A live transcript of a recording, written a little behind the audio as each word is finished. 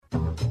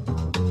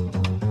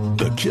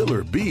The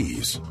killer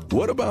bees.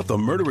 What about the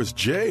murderous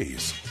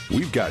Jays?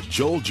 We've got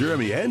Joel,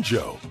 Jeremy, and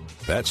Joe.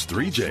 That's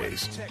 3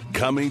 J's.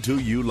 Coming to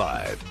you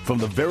live from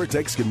the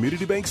Veritex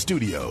Community Bank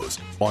Studios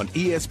on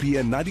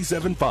ESPN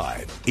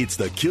 97.5. It's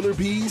the Killer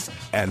Bees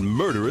and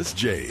Murderous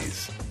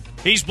Jays.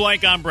 He's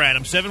Blank, I'm Brad.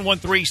 I'm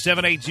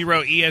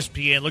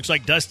 713-780-ESPN. Looks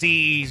like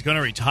Dusty's going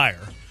to retire.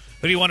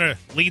 But do you want to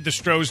lead the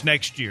Stros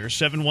next year?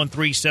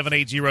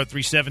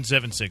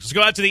 713-780-3776. Let's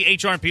go out to the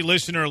HRP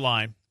listener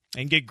line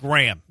and get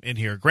Graham in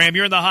here. Graham,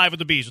 you're in the Hive with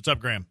the Bees. What's up,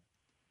 Graham?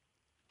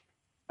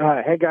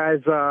 Hey,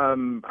 guys. I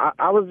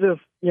was just,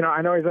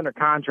 I know he's under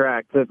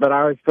contract, but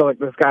I always feel like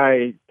this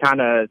guy kind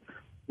of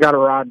got a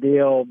raw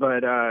deal, but,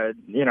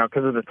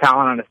 because of the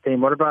talent on his team.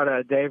 What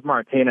about Dave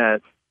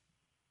Martinez?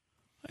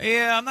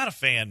 Yeah, I'm not a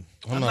fan.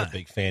 I'm not a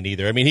big fan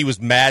either. I mean, he was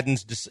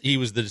he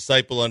was the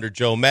disciple under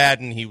Joe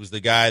Madden. He was the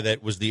guy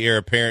that was the heir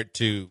apparent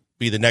to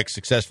be the next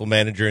successful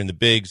manager in the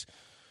bigs.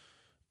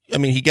 I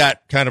mean, he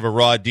got kind of a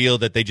raw deal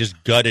that they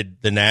just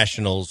gutted the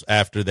Nationals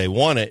after they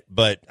won it,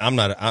 but I'm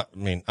not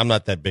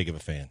that big of a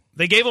fan.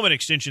 They gave him an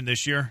extension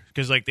this year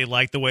because they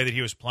liked the way that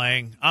he was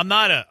playing.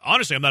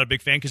 Honestly, I'm not a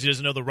big fan because he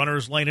doesn't know the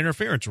runner's lane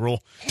interference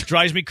rule. It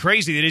drives me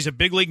crazy that he's a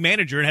big league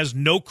manager and has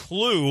no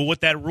clue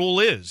what that rule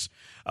is.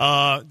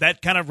 That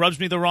kind of rubs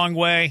me the wrong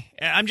way.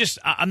 I haven't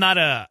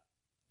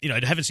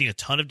seen a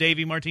ton of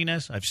Davey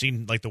Martinez. I've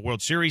seen the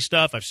World Series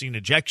stuff. I've seen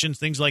ejections,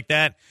 things like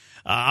that.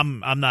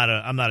 I'm not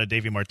a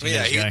Davey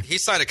Martinez guy. He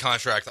signed a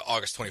contract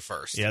August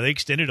 21st. Yeah, they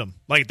extended him.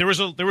 There was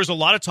a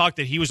lot of talk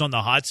that he was on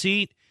the hot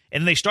seat,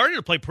 and they started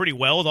to play pretty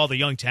well with all the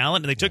young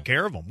talent, and they took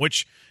care of him,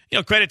 which,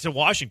 credit to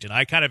Washington.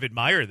 I kind of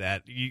admire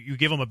that. You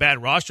give them a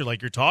bad roster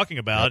like you're talking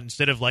about,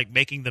 instead of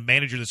making the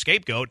manager the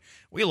scapegoat.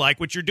 We like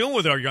what you're doing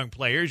with our young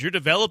players. You're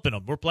developing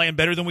them. We're playing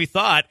better than we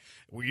thought.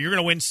 You're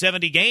going to win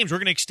 70 games. We're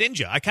going to extend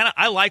you.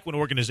 I like when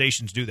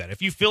organizations do that.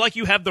 If you feel like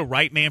you have the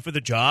right man for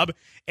the job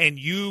and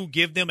you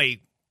give them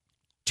a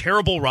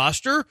terrible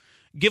roster,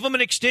 give them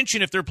an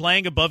extension if they're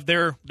playing above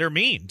their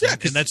means. Yeah,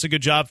 and that's a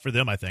good job for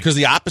them, I think. Because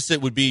the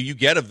opposite would be you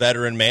get a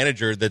veteran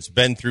manager that's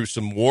been through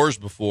some wars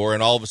before,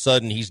 and all of a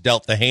sudden he's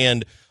dealt the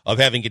hand of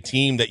having a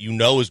team that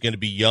is going to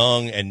be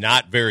young and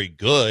not very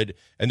good.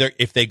 And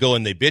if they go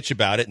and they bitch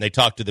about it and they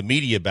talk to the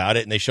media about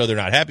it and they show they're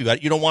not happy about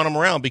it, you don't want them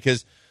around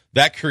because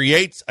that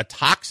creates a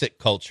toxic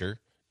culture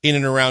in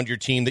and around your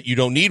team that you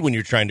don't need when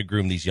you're trying to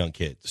groom these young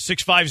kids.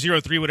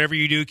 6503, whatever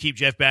you do, keep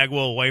Jeff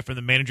Bagwell away from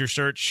the manager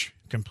search.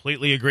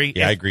 Completely agree.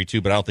 Yeah, I agree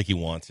too, but I don't think he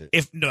wants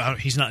it. No,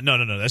 he's not. No,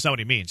 that's not what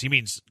he means. He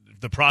means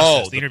the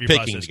process, the interview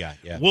process. The guy,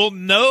 yeah. We'll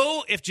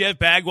know if Jeff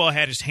Bagwell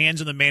had his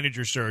hands in the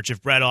manager search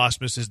if Brad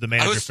Ausmus is the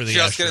manager for the Astros.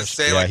 I was just going to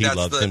say, he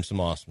loves him some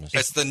Ausmus.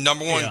 That's the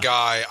number one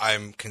guy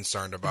I'm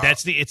concerned about.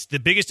 It's the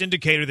biggest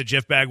indicator that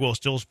Jeff Bagwell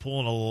still is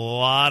pulling a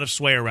lot of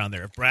sway around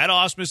there. If Brad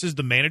Ausmus is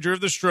the manager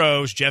of the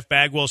Stros, Jeff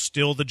Bagwell's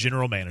still the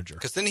general manager.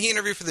 Because didn't he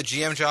interview for the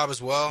GM job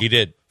as well? He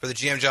did. For the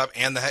GM job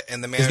and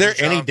the manager Is there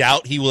job? any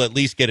doubt he will at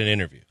least get an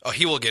interview? Oh,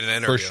 he will get an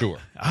interview. For sure.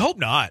 I hope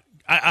not.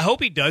 I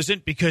hope he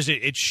doesn't because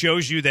it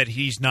shows you that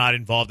he's not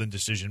involved in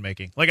decision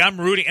making. I'm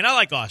rooting, and I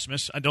like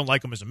Ausmus. I don't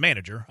like him as a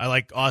manager. I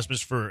like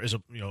Ausmus as a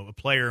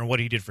player and what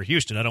he did for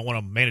Houston. I don't want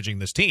him managing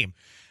this team,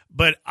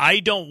 but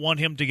I don't want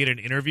him to get an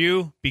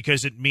interview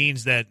because it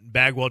means that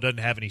Bagwell doesn't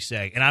have any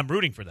say, and I'm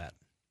rooting for that.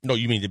 No,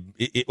 you mean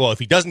if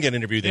he doesn't get an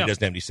interview, then he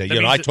doesn't have any say.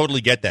 I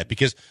totally get that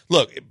because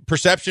look,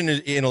 perception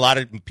in a lot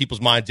of people's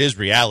minds is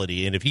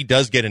reality, and if he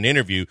does get an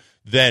interview,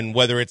 then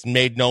whether it's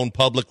made known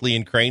publicly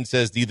and Crane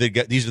says these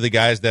are the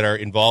guys that are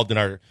involved in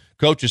our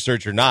coaches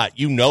search or not,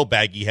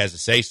 Baggy has a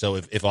say so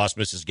if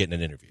Ausmus is getting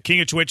an interview. King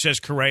of Twitch says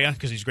Correa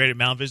because he's great at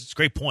mound visits.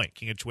 Great point,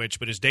 King of Twitch,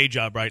 but his day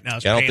job right now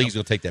is I don't think he's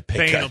going to take that pay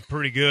paying cut. him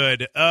pretty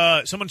good.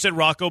 Someone said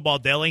Rocco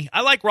Baldelli.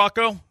 I like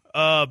Rocco,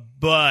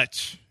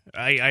 but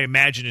I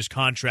imagine his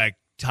contract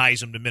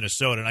ties him to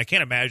Minnesota, and I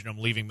can't imagine him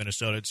leaving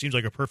Minnesota. It seems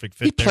like a perfect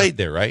fit. He played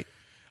there, right?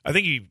 I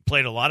think he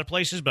played a lot of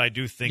places, but I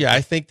do think... Yeah,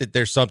 I think that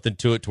there's something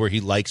to it to where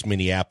he likes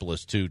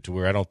Minneapolis, too, to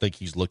where I don't think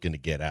he's looking to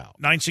get out.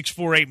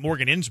 9648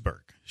 Morgan Insberg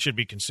should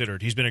be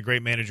considered. He's been a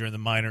great manager in the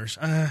minors.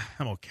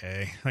 I'm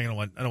okay. I don't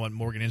want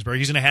Morgan Insberg.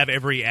 He's going to have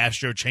every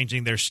Astro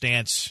changing their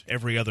stance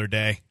every other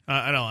day.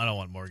 I don't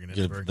want Morgan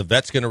Insberg. The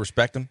vet's going to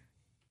respect him?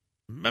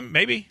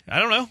 Maybe. I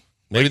don't know.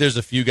 Maybe there's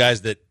a few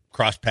guys that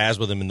cross paths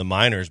with him in the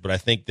minors, but I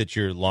think that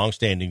your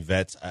longstanding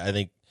vets,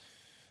 I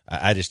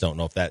just don't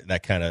know if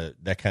that kind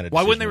of.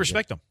 Why wouldn't they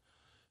respect him?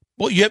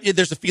 Well,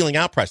 there's a feeling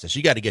out process.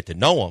 You got to get to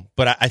know him,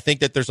 but I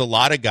think that there's a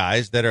lot of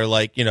guys that are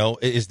like,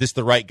 is this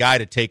the right guy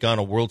to take on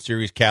a World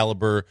Series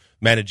caliber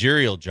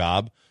managerial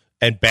job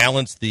and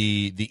balance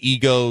the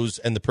egos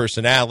and the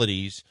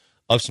personalities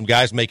of some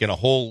guys making a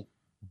whole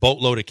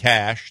boatload of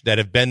cash that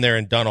have been there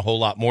and done a whole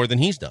lot more than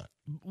he's done.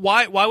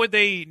 Why would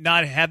they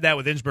not have that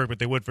with Insberg, but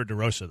they would for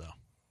DeRosa, though?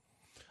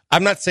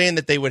 I'm not saying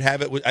that they would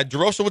have it.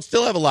 DeRosa would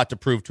still have a lot to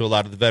prove to a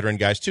lot of the veteran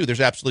guys, too. There's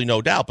absolutely no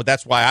doubt. But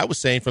that's why I was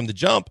saying from the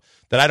jump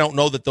that I don't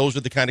know that those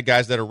are the kind of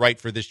guys that are right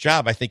for this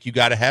job. I think you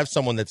got to have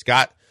someone that's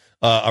got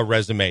a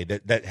resume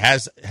that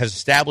has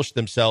established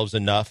themselves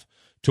enough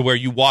to where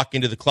you walk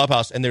into the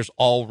clubhouse and there's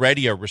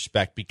already a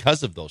respect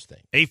because of those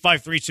things.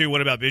 8532,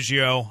 what about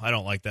Biggio? I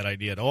don't like that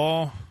idea at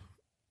all.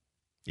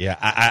 Yeah,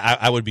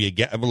 I would be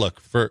again. Look,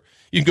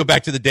 you can go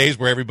back to the days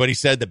where everybody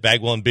said that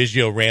Bagwell and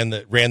Biggio ran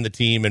the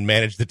team and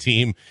managed the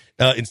team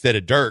instead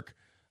of Dirk.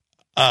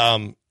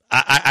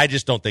 I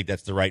just don't think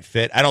that's the right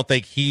fit. I don't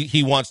think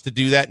he wants to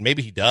do that.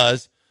 Maybe he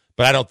does,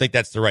 but I don't think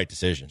that's the right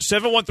decision.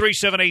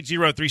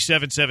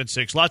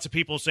 713-780-3776. Lots of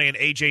people saying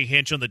A.J.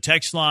 Hinch on the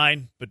text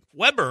line, but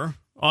Weber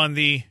on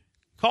the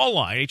call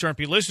line,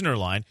 HRP listener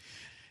line,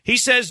 he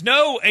says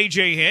no,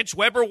 A.J. Hinch.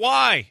 Weber,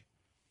 why?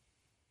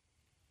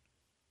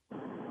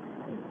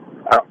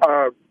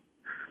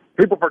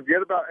 People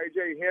forget about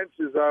A.J.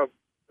 Hinch's,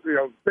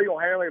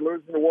 single-handedly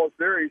losing the World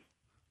Series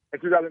in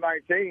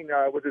 2019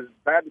 with his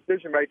bad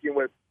decision-making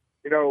with,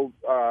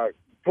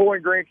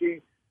 pulling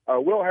Greinke,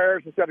 Will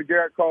Harris instead of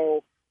Garrett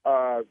Cole,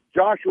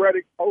 Josh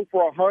Reddick 0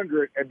 for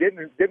 100 and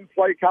didn't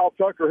play Kyle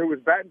Tucker, who was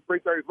batting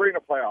 .333 in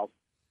the playoffs.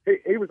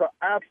 He was an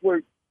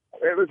absolute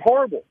 – it was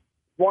horrible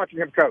watching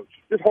him coach.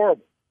 Just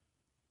horrible.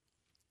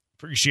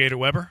 Appreciate it,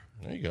 Weber.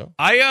 There you go.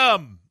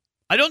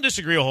 I don't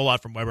disagree a whole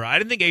lot from Weber. I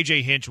didn't think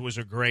A.J. Hinch was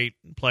a great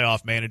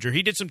playoff manager.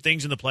 He did some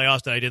things in the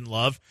playoffs that I didn't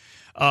love.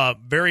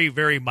 Very,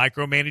 very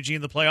micromanaging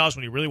in the playoffs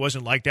when he really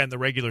wasn't like that in the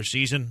regular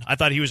season. I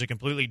thought he was a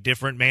completely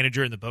different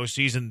manager in the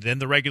postseason than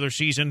the regular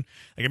season.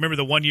 I remember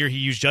the one year he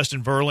used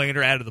Justin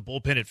Verlander out of the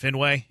bullpen at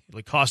Fenway.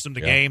 It cost them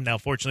the game. Now,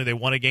 fortunately, they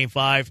won a Game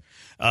 5.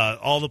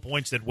 All the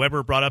points that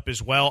Weber brought up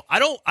as well. I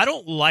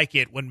don't like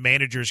it when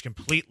managers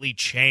completely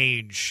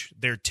change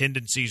their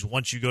tendencies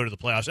once you go to the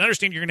playoffs. I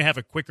understand you're going to have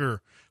a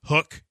quicker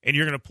hook and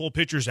you're going to pull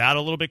pitchers out a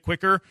little bit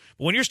quicker.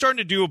 But when you're starting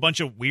to do a bunch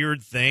of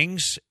weird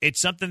things,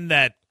 it's something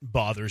that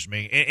bothers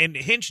me. And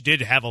Hinch did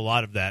have a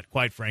lot of that,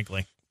 quite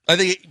frankly. I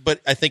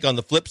think on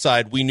the flip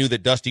side, we knew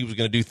that Dusty was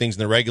going to do things in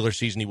the regular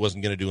season he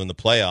wasn't going to do in the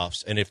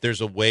playoffs. And if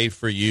there's a way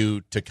for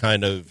you to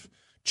kind of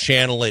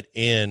channel it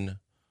in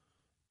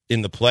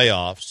the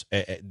playoffs,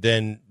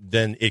 then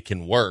it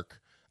can work.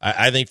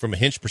 I think from a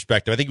Hinch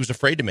perspective, I think he was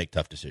afraid to make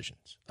tough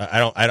decisions.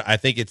 I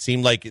think it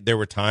seemed like there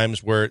were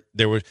times where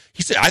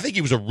he said, I think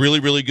he was a really,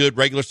 really good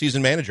regular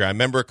season manager. I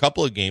remember a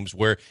couple of games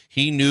where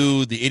he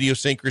knew the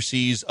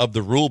idiosyncrasies of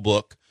the rule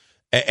book.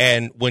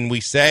 And when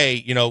we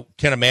say,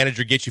 can a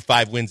manager get you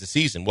 5 wins a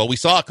season? Well, we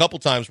saw a couple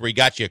times where he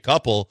got you a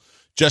couple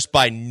just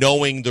by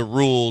knowing the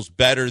rules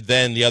better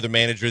than the other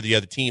manager, the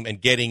other team,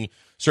 and getting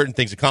certain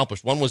things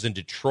accomplished. One was in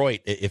Detroit,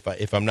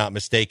 if I'm not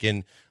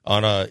mistaken,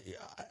 on a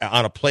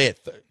play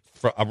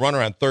a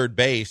runner on third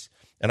base,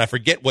 and I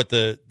forget what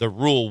the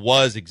rule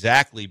was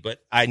exactly, but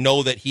I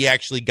know that he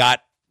actually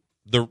got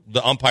the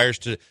umpires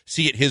to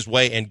see it his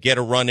way and get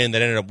a run in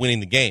that ended up winning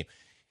the game.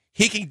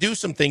 He can do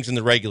some things in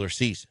the regular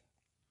season,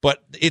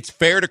 but it's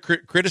fair to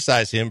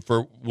criticize him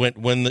for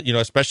when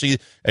especially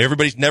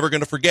everybody's never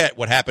going to forget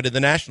what happened in the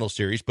National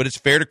Series, but it's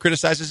fair to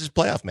criticize his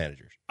playoff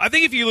managers. I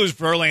think if you lose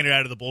Verlander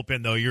out of the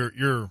bullpen, though,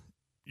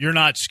 you're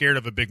not scared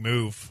of a big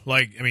move.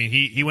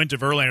 He went to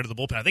Verlander to the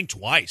bullpen, I think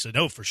twice. I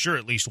know for sure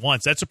at least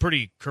once. That's a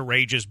pretty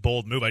courageous,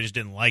 bold move. I just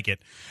didn't like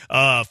it.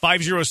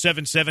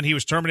 5077, he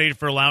was terminated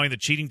for allowing the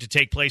cheating to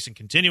take place and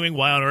continuing.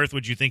 Why on earth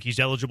would you think he's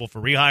eligible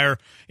for rehire?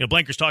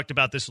 Blankers talked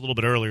about this a little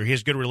bit earlier. He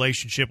has a good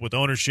relationship with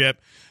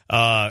ownership.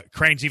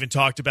 Crane's even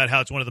talked about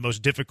how it's one of the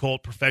most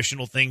difficult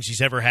professional things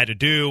he's ever had to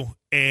do.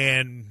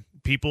 And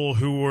people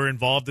who were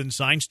involved in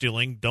sign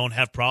stealing don't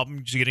have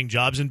problems getting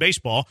jobs in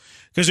baseball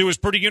because it was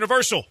pretty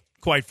universal,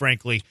 quite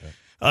frankly.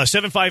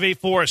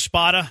 7584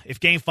 Espada. If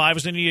Game 5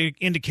 was any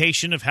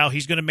indication of how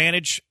he's going to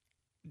manage,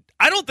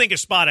 I don't think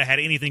Espada had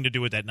anything to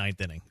do with that ninth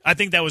inning. I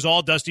think that was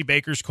all Dusty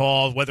Baker's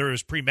call, whether it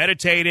was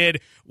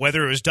premeditated,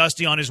 whether it was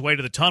Dusty on his way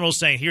to the tunnel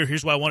saying,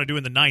 here's what I want to do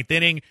in the ninth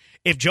inning.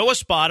 If Joe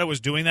Espada was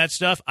doing that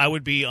stuff, I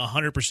would be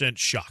 100%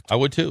 shocked. I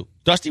would too.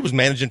 Dusty was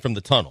managing from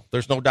the tunnel.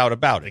 There's no doubt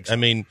about it. I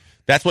mean,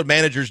 that's what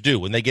managers do.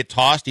 When they get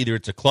tossed, either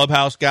it's a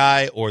clubhouse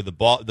guy or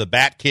the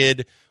bat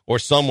kid or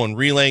someone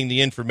relaying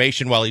the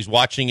information while he's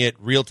watching it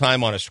real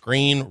time on a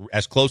screen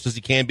as close as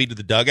he can be to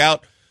the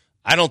dugout.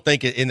 I don't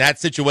think in that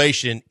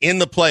situation in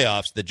the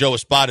playoffs that Joe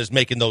Espada is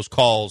making those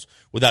calls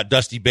without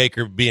Dusty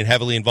Baker being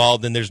heavily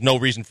involved, and there's no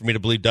reason for me to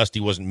believe Dusty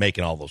wasn't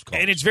making all those calls.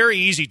 And it's very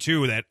easy,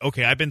 too, that,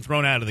 okay, I've been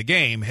thrown out of the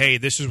game. Hey,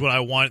 this is what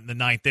I want in the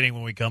ninth inning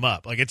when we come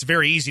up. It's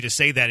very easy to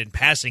say that in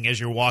passing as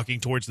you're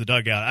walking towards the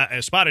dugout.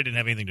 Espada didn't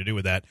have anything to do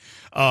with that.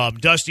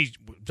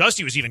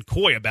 Dusty was even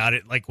coy about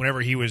it,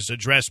 whenever he was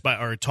addressed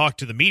by or talked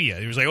to the media.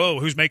 He was like, oh,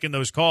 who's making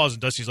those calls?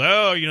 And Dusty's like,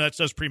 oh, that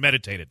stuff's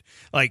premeditated.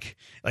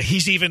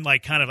 He's even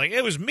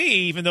it was me,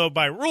 even though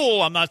by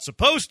rule I'm not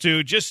supposed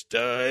to. Just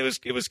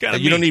it was kind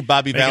of you don't need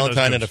Bobby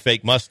Valentine and a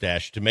fake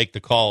mustache to make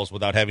the calls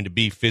without having to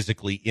be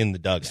physically in the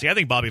dugout. See, I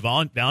think Bobby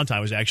Valentine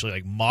was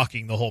actually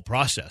mocking the whole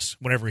process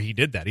whenever he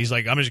did that. He's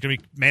like, I'm just going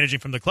to be managing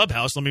from the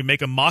clubhouse. Let me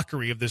make a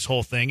mockery of this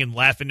whole thing and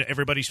laugh into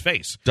everybody's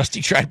face.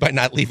 Dusty tried by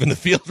not leaving the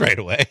field right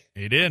away.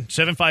 He did.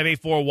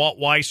 7584 Walt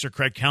Weiss or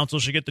Craig Counsell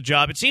should get the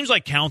job. It seems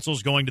like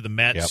Counsell's going to the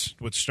Mets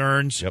with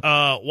Stearns. Yep.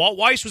 Walt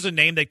Weiss was a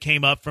name that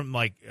came up from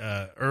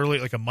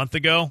early, a month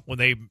ago when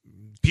they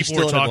People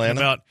were talking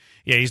about,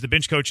 he's the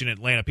bench coach in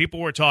Atlanta. People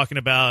were talking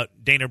about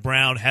Dana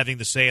Brown having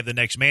the say of the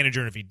next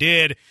manager, and if he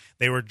did,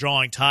 they were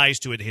drawing ties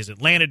to his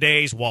Atlanta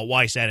days, Walt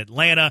Weiss at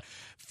Atlanta.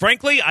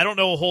 Frankly, I don't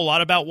know a whole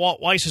lot about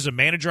Walt Weiss as a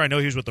manager. I know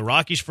he was with the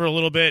Rockies for a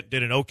little bit,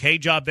 did an okay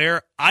job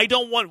there. I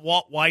don't want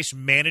Walt Weiss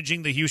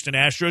managing the Houston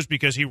Astros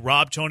because he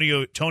robbed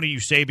Tony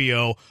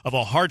Eusebio of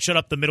a hard shot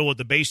up the middle with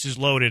the bases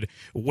loaded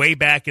way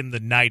back in the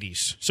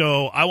 90s.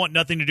 So I want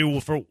nothing to do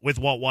with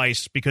Walt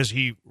Weiss because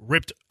he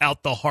ripped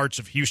out the hearts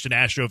of Houston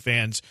Astro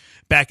fans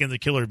back in the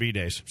Killer Bee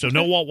days. So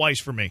no Walt Weiss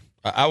for me.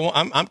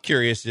 I'm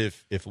curious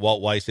if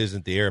Walt Weiss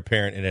isn't the heir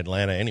apparent in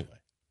Atlanta anyway.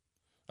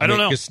 I don't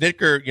know. Because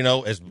Snitker,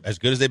 as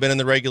good as they've been in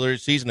the regular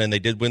season, and they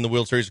did win the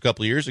World Series a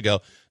couple of years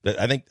ago,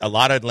 that I think a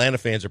lot of Atlanta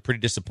fans are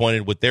pretty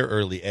disappointed with their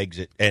early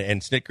exit.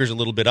 And Snitker's a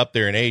little bit up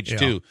there in age,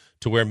 too,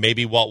 to where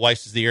maybe Walt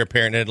Weiss is the heir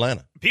apparent in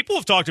Atlanta. People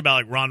have talked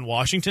about Ron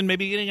Washington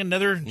maybe getting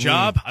another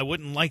job. I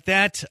wouldn't like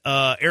that.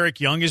 Eric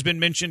Young has been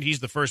mentioned. He's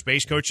the first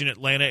base coach in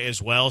Atlanta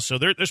as well. So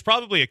there's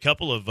probably a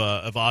couple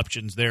of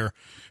options there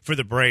for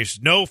the Braves.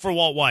 No for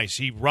Walt Weiss.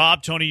 He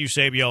robbed Tony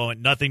Eusebio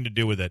and nothing to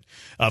do with it.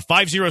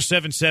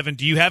 5077,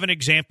 do you have an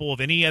example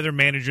of any other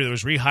manager that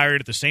was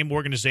rehired at the same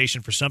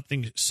organization for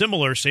something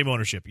similar, same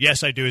ownership?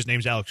 Yes, I do. His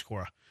name's Alex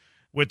Cora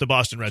with the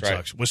Boston Red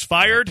Sox. Was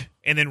fired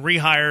and then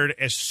rehired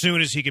as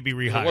soon as he could be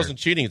rehired. It wasn't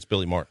cheating. It's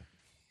Billy Martin.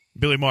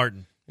 Billy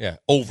Martin. Yeah,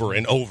 over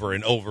and over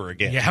and over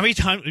again. Yeah, how many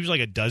times? It was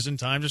like a dozen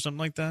times or something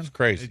like that. It's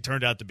crazy. It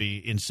turned out to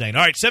be insane.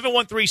 All right,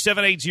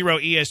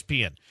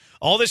 713-780-ESPN.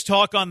 All this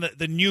talk on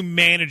the new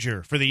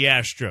manager for the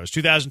Astros,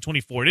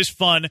 2024. It is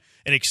fun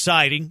and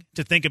exciting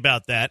to think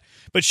about that.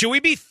 But should we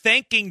be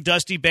thanking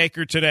Dusty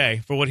Baker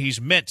today for what he's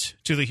meant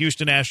to the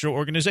Houston Astro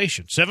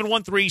organization?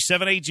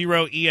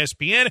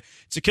 713-780-ESPN.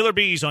 It's the Killer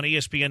Bees on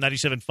ESPN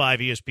 97.5,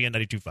 ESPN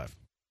 92.5.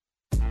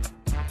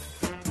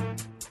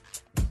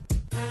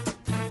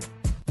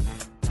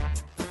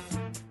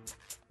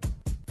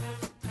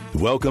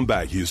 Welcome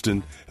back,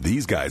 Houston.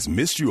 These guys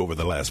missed you over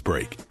the last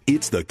break.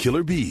 It's the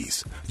Killer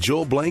Bees,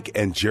 Joel Blank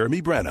and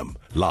Jeremy Branham,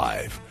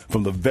 live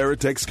from the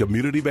Veritex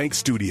Community Bank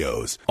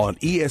Studios on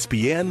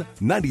ESPN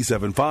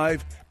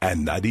 97.5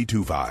 and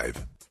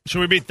 92.5. Should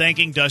we be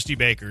thanking Dusty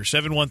Baker?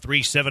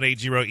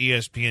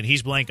 713-780-ESPN.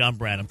 He's Blank, I'm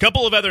Branham.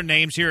 Couple of other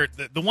names here.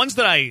 The ones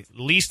that I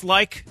least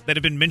like that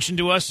have been mentioned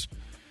to us,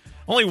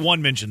 only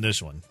one mentioned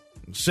this one.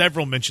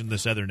 Several mentioned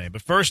this other name.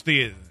 But first,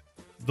 the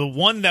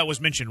one that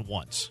was mentioned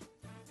once.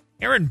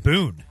 Aaron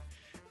Boone.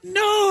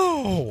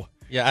 No.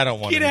 Yeah, I don't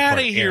want to get out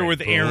of here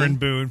with Aaron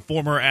Boone,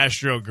 former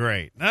Astro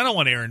great. I don't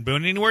want Aaron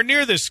Boone anywhere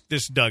near this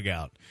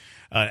dugout.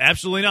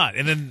 Absolutely not.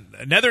 And then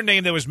another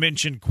name that was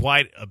mentioned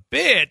quite a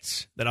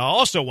bit that I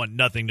also want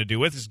nothing to do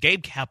with is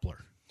Gabe Kapler.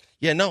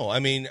 Yeah, no, I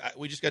mean,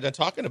 we just got done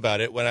talking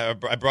about it when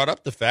I brought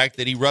up the fact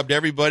that he rubbed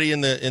everybody in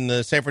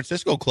the San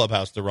Francisco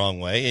clubhouse the wrong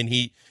way, and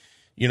he's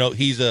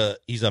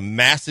a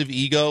massive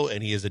ego,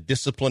 and he is a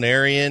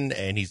disciplinarian,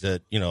 and he's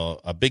a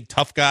big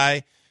tough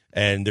guy.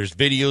 And there's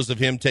videos of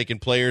him taking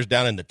players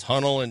down in the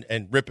tunnel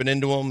and ripping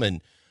into them. And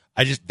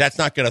that's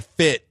not going to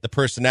fit the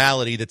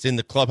personality that's in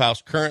the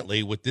clubhouse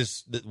currently with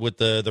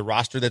the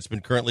roster that's been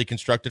currently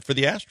constructed for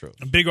the Astros.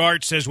 Big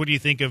Art says, what do you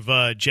think of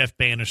Jeff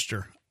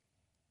Bannister?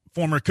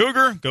 Former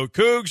Cougar, go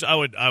Cougs.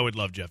 I would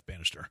love Jeff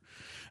Bannister.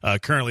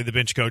 Currently the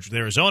bench coach with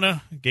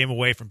Arizona, game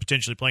away from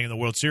potentially playing in the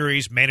World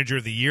Series, manager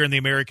of the year in the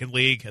American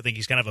League. I think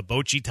he's kind of a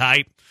Bochy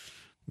type.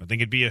 I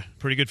think it'd be a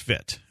pretty good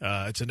fit.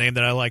 It's a name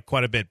that I like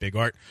quite a bit, Big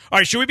Art. All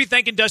right, should we be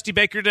thanking Dusty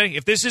Baker today?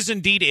 If this is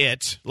indeed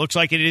it, looks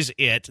like it is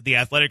it. The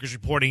Athletic is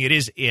reporting it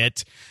is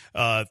it.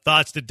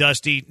 Thoughts that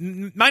Dusty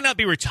might not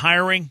be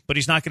retiring, but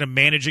he's not going to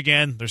manage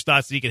again. There's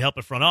thoughts that he could help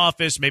at front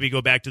office, maybe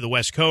go back to the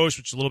West Coast,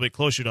 which is a little bit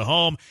closer to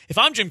home. If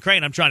I'm Jim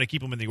Crane, I'm trying to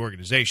keep him in the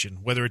organization,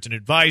 whether it's an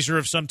advisor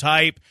of some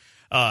type.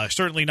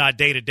 Certainly not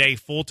day-to-day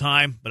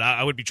full-time, but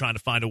I would be trying to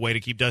find a way to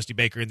keep Dusty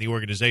Baker in the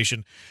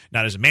organization,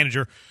 not as a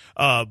manager.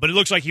 But it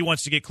looks like he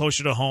wants to get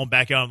closer to home,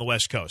 back out on the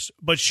West Coast.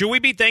 But should we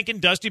be thanking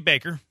Dusty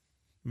Baker,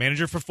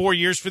 manager for 4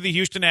 years for the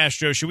Houston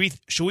Astros?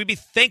 Should we be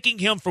thanking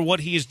him for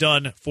what he has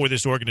done for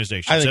this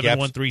organization?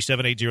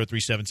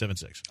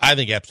 713-780-3776. I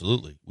think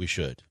absolutely we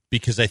should,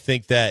 because I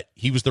think that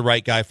he was the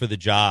right guy for the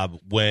job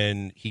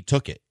when he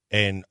took it.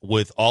 And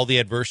with all the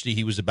adversity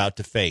he was about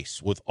to face,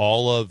 with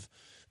all of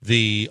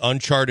the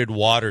uncharted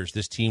waters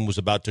this team was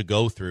about to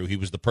go through, he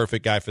was the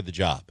perfect guy for the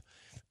job.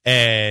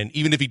 And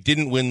even if he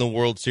didn't win the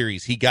World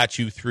Series, he got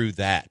you through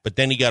that. But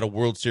then he got a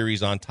World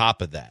Series on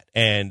top of that.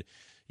 And,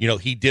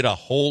 he did a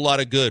whole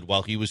lot of good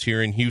while he was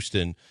here in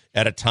Houston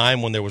at a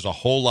time when there was a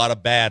whole lot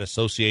of bad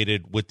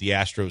associated with the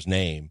Astros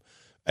name.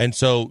 And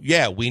so,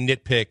 yeah, we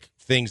nitpick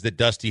things that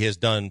Dusty has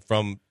done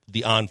from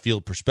the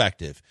on-field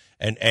perspective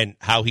and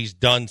how he's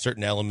done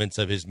certain elements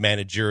of his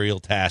managerial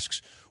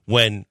tasks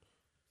when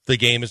the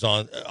game is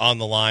on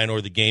the line or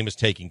the game is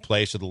taking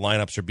place or the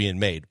lineups are being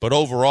made. But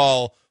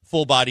overall,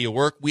 full body of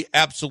work, we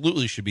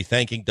absolutely should be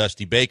thanking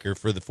Dusty Baker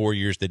for the 4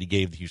 years that he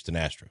gave the Houston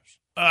Astros.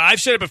 I've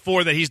said it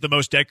before that he's the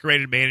most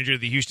decorated manager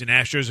the Houston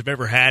Astros have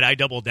ever had. I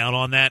double down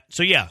on that.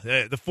 So, yeah,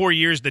 the 4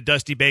 years that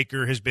Dusty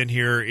Baker has been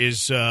here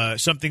is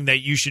something that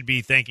you should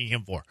be thanking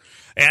him for.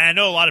 And I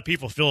know a lot of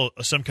people feel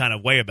some kind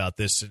of way about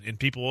this. And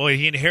people, oh,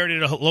 he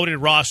inherited a loaded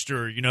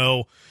roster.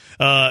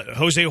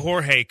 Jose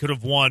Jorge could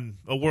have won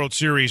a World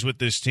Series with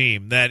this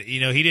team. That, he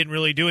didn't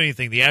really do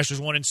anything. The Astros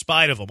won in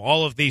spite of him.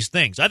 All of these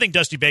things. I think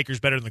Dusty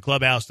Baker's better in the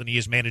clubhouse than he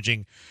is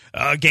managing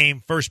a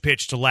game first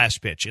pitch to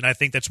last pitch. And I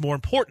think that's more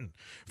important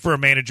for a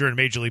manager in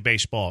Major League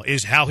Baseball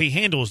is how he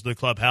handles the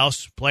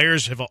clubhouse.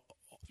 Players have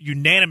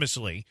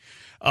unanimously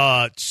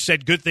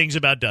said good things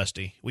about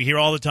Dusty. We hear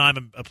all the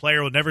time a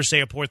player will never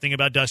say a poor thing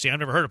about Dusty. I've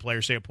never heard a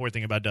player say a poor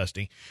thing about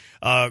Dusty.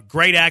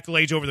 Great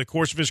accolades over the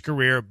course of his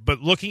career,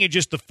 but looking at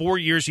just the 4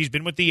 years he's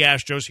been with the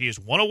Astros, he has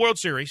won a World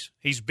Series.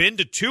 He's been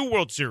to 2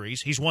 World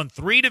Series. He's won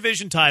 3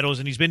 division titles,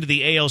 and he's been to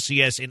the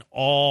ALCS in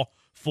all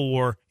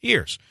 4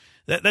 years.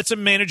 That's a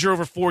manager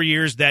over 4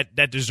 years that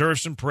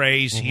deserves some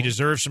praise. Mm-hmm. He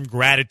deserves some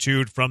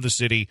gratitude from the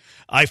city.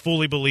 I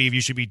fully believe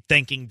you should be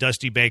thanking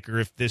Dusty Baker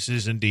if this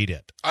is indeed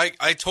it.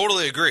 I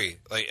totally agree.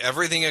 Like,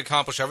 everything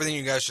accomplished, everything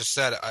you guys just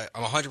said,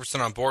 I'm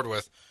 100% on board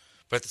with.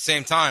 But at the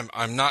same time,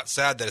 I'm not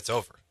sad that it's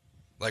over.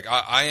 Like,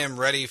 I am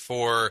ready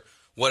for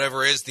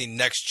whatever is the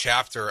next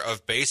chapter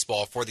of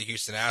baseball for the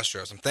Houston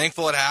Astros. I'm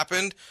thankful it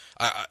happened.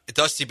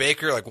 Dusty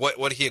Baker, like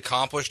what he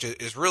accomplished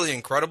is really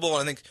incredible.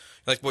 And I think,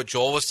 like what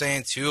Joel was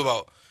saying, too,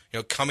 about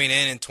coming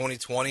in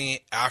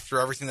 2020 after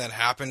everything that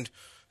happened,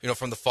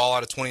 from the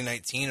fallout of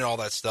 2019 and all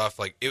that stuff,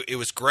 like it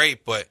was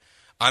great, but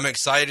I'm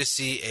excited to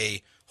see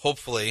a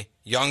hopefully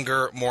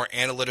younger, more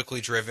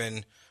analytically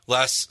driven,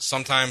 less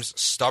sometimes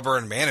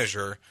stubborn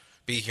manager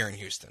be here in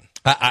Houston.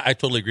 I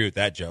totally agree with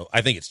that, Joe.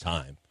 I think it's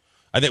time.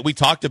 I think we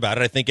talked about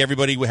it. I think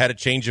everybody had a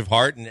change of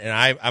heart, and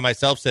I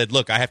myself said,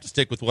 look, I have to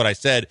stick with what I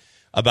said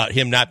about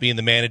him not being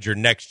the manager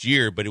next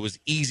year, but it was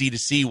easy to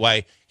see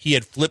why he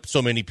had flipped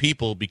so many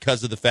people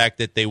because of the fact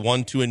that they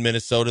won 2 in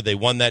Minnesota. They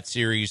won that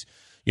series,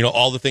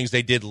 all the things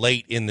they did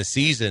late in the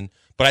season.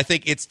 But I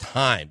think it's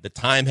time. The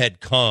time had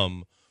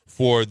come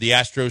for the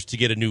Astros to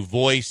get a new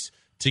voice,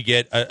 to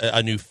get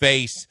a new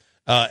face,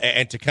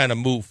 and to kind of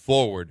move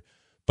forward.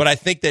 But I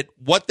think that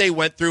what they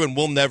went through, and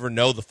we'll never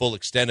know the full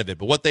extent of it,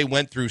 but what they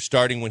went through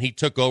starting when he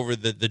took over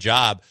the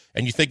job,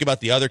 and you think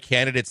about the other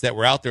candidates that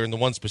were out there, and the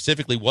one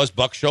specifically was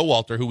Buck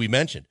Showalter, who we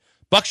mentioned.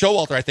 Buck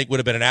Showalter, I think, would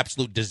have been an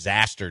absolute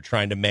disaster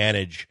trying to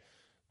manage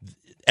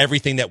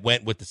everything that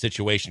went with the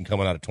situation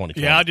coming out of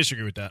 2020. Yeah, I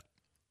disagree with that.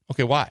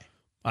 Okay, why?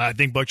 I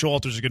think Buck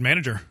Showalter's a good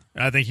manager.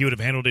 I think he would have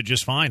handled it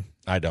just fine.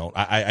 I don't.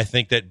 I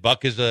think that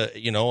Buck is a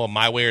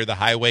my way or the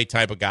highway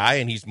type of guy,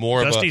 and he's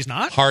more Dusty's of a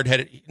not?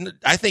 hard-headed.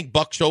 I think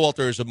Buck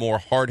Showalter is a more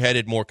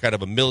hard-headed, more kind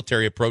of a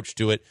military approach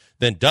to it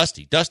than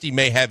Dusty. Dusty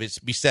may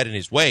be set in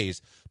his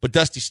ways, but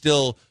Dusty's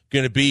still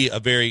going to be a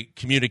very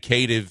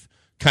communicative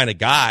kind of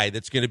guy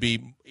that's going to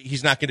be –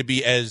 he's not going to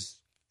be as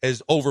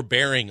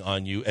overbearing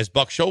on you as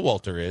Buck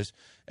Showalter is.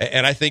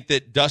 And I think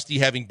that Dusty,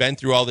 having been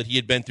through all that he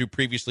had been through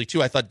previously,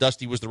 too, I thought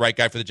Dusty was the right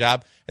guy for the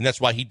job, and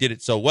that's why he did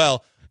it so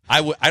well.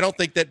 I don't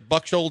think that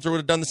Buck Showalter would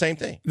have done the same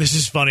thing. This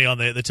is funny on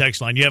the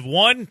text line. You have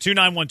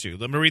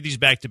 12912. Let me read these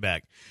back to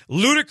back.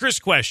 Ludicrous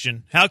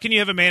question. How can you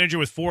have a manager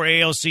with 4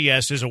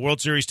 ALCSs, a World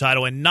Series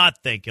title, and not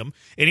thank him?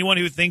 Anyone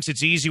who thinks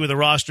it's easy with a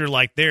roster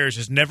like theirs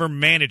has never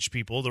managed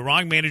people. The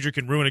wrong manager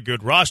can ruin a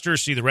good roster.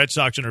 See the Red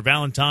Sox under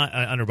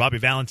Bobby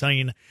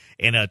Valentine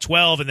in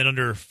 12, and then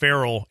under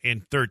Farrell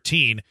in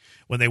 13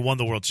 when they won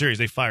the World Series.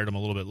 They fired him a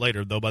little bit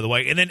later, though, by the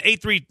way. And then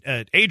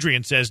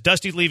Adrian says,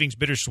 Dusty leaving's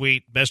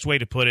bittersweet. Best way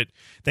to put it.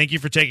 Thank you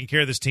for taking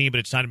care of this team, but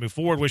it's time to move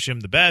forward. Wish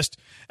him the best.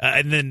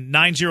 And then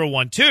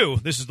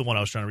 9012, this is the one I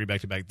was trying to read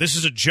back to back. This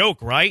is a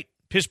joke, right?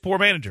 Piss poor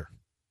manager.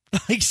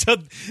 He's going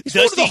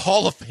to the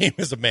Hall of Fame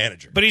as a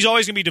manager. But he's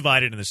always going to be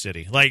divided in the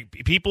city. Like,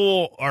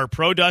 people are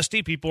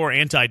pro-Dusty, people are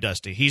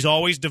anti-Dusty. He's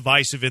always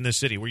divisive in the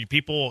city, where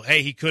people,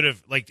 hey, he could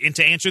have, like, and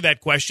to answer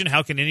that question,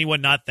 how can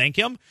anyone not thank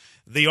him?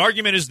 The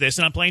argument is this,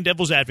 and I'm playing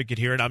devil's advocate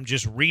here, and I'm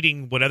just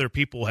reading what other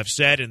people have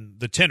said and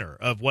the tenor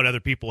of what other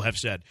people have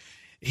said.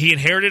 He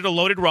inherited a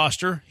loaded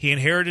roster. He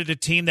inherited a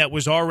team that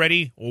was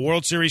already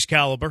World Series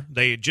caliber.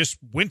 They just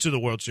went to the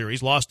World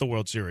Series, lost the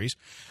World Series,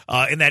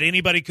 and that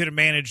anybody could have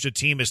managed a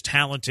team as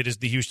talented as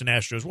the Houston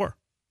Astros were,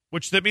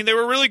 which, I mean, they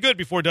were really good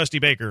before Dusty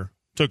Baker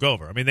took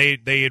over. I mean,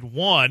 they had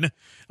won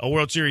a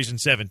World Series in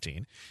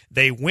 17.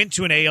 They went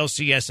to an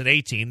ALCS in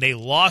 18. They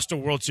lost a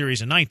World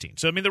Series in 19.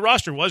 So, I mean, the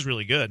roster was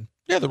really good.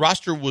 Yeah, the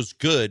roster was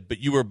good, but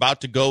you were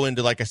about to go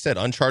into, like I said,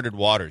 uncharted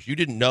waters. You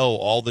didn't know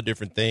all the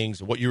different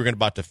things, what you were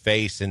about to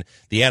face, and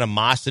the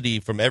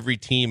animosity from every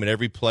team and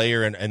every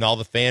player and all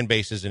the fan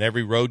bases in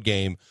every road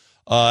game,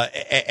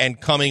 and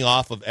coming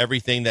off of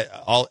everything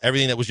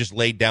that was just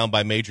laid down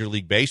by Major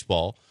League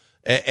Baseball.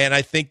 And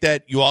I think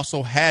that you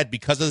also had,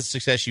 because of the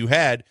success you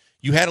had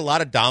a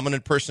lot of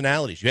dominant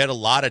personalities. You had a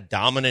lot of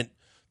dominant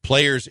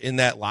players in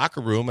that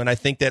locker room, and I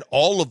think that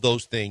all of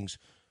those things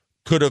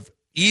could have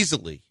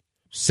easily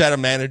set a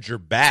manager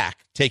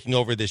back taking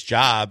over this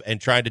job and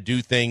trying to do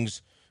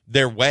things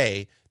their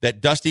way, that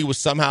Dusty was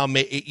somehow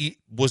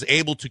was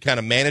able to kind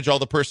of manage all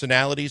the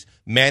personalities,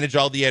 manage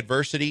all the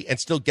adversity, and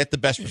still get the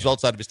best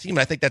results out of his team. And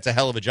I think that's a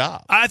hell of a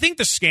job. I think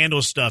the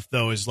scandal stuff,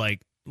 though, is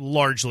like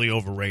largely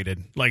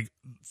overrated. Like,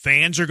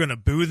 fans are going to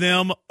boo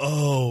them.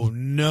 Oh,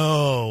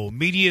 no.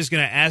 Media is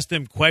going to ask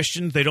them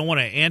questions they don't want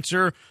to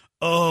answer.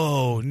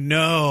 Oh,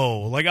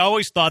 no. Like, I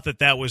always thought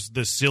that was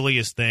the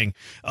silliest thing.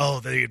 Oh,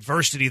 the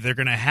adversity they're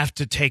going to have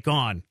to take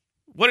on.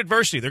 What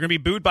adversity? They're going to be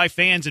booed by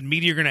fans, and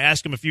media are going to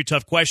ask them a few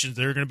tough questions.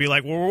 They're going to be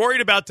like, well, we're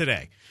worried about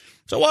today.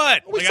 So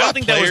what? We like, I don't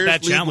think that was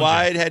that challenging.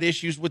 League-wide had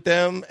issues with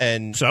them,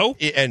 and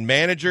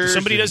managers,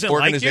 somebody doesn't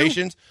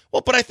organizations. Like you?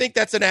 Well, but I think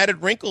that's an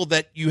added wrinkle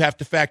that you have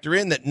to factor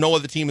in that no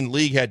other team in the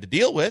league had to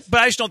deal with.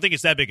 But I just don't think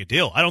it's that big a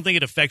deal. I don't think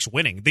it affects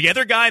winning. The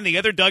other guy in the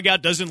other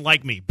dugout doesn't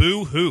like me.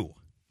 Boo hoo.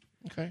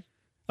 Okay.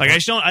 Like, I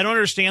don't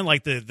understand,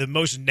 like, the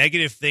most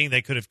negative thing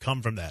that could have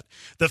come from that.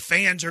 The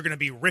fans are going to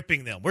be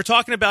ripping them. We're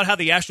talking about how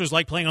the Astros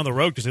like playing on the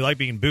road because they like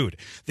being booed.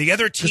 The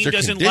other team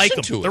doesn't like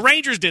them. The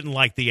Rangers didn't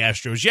like the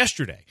Astros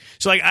yesterday.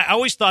 So, like, I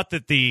always thought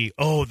that the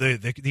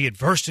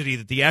adversity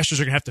that the Astros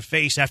are going to have to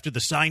face after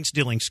the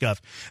sign-stealing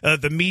stuff,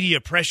 the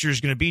media pressure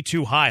is going to be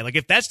too high. Like,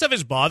 if that stuff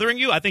is bothering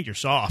you, I think you're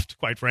soft,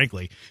 quite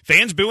frankly.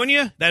 Fans booing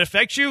you, that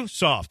affects you?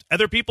 Soft.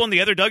 Other people in the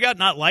other dugout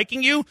not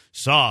liking you?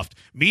 Soft.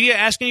 Media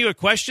asking you a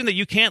question that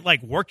you can't,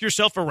 like, work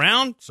yourself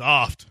around?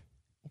 Soft.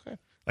 Okay.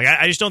 Like,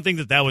 I just don't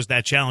think that was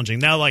that challenging.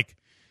 Now, like,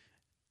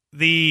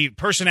 the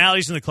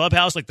personalities in the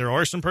clubhouse, like, there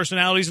are some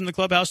personalities in the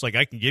clubhouse, like,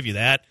 I can give you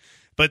that.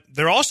 But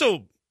they're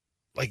also,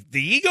 like,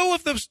 the ego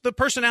of the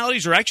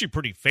personalities are actually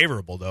pretty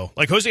favorable, though.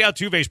 Like, Jose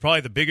Altuve is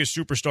probably the biggest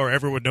superstar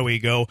ever with no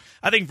ego.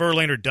 I think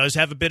Verlander does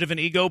have a bit of an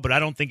ego, but I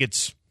don't think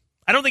it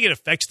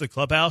affects the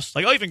clubhouse.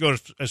 Like, I'll even go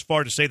as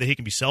far to say that he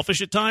can be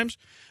selfish at times,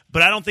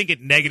 but I don't think it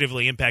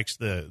negatively impacts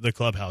the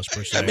clubhouse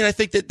per se. I mean, I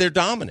think that they're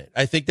dominant.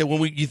 I think that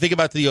when you think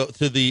about the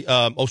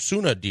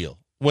Osuna deal,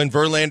 when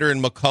Verlander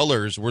and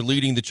McCullers were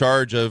leading the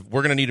charge of,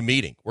 we're going to need a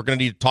meeting, we're going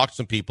to need to talk to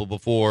some people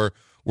before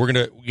we're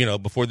going to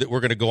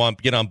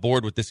get on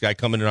board with this guy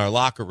coming in our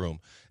locker room.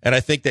 And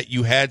I think that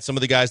you had some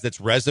of the guys that's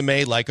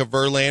resume like a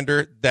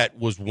Verlander that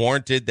was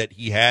warranted that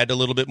he had a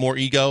little bit more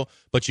ego,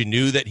 but you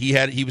knew that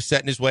he was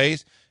set in his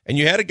ways. And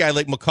you had a guy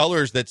like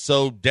McCullers that's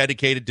so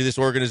dedicated to this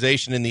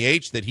organization in the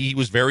H that he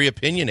was very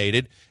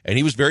opinionated and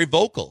he was very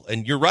vocal.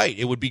 And you're right.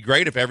 It would be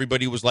great if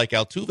everybody was like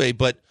Altuve,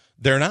 but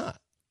they're not.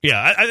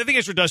 Yeah, I think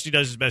that's where Dusty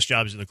does his best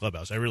job is in the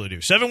clubhouse. I really do.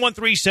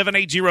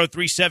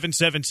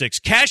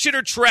 713-780-3776. Cash it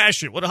or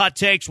trash it. What hot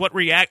takes, what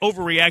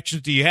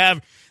overreactions do you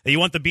have that you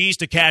want the Bees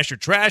to cash or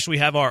trash? We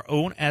have our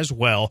own as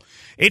well.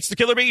 It's the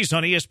Killer Bees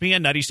on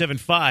ESPN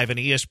 97.5 and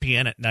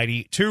ESPN at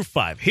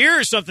 92.5.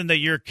 Here is something that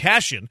you're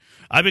cashing.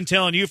 I've been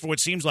telling you for what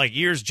seems like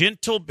years,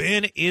 Gentle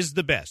Ben is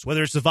the best.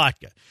 Whether it's the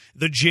vodka,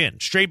 the gin,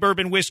 straight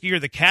bourbon whiskey, or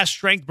the cast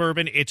strength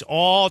bourbon, it's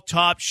all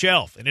top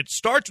shelf. And it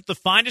starts with the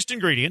finest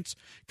ingredients,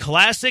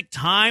 classic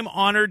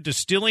time-honored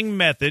distilling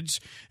methods.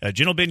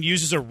 Gentle Ben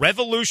uses a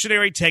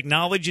revolutionary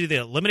technology that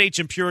eliminates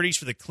impurities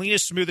for the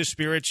cleanest, smoothest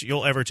spirits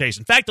you'll ever taste.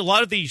 In fact, a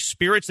lot of the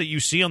spirits that you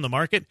see on the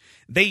market,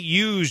 they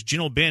use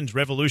Gentle Ben's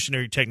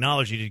revolutionary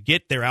technology to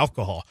get their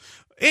alcohol.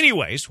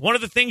 Anyways, one of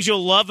the things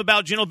you'll love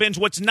about Gentle Ben's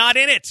what's not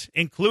in it,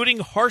 including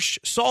harsh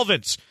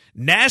solvents,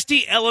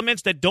 nasty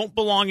elements that don't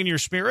belong in your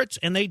spirits,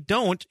 and they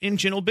don't in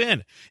Gentle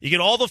Ben. You get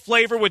all the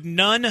flavor with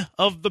none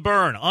of the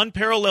burn,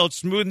 unparalleled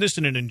smoothness,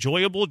 and an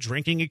enjoyable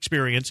drinking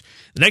experience.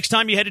 The next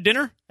time you head to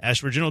dinner,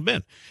 ask for Gentle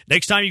Ben.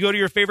 Next time you go to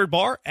your favorite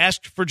bar,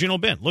 ask for Gentle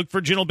Ben. Look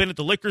for Gentle Ben at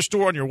the liquor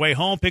store on your way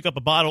home. Pick up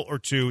a bottle or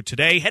two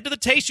today. Head to the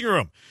tasting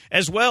room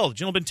as well. The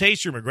Gentle Ben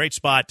tasting room, a great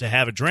spot to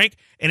have a drink.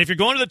 And if you're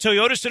going to the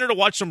Toyota Center to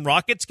watch some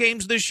Rockets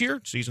games this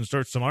year, season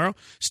starts tomorrow,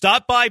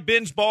 stop by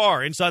Ben's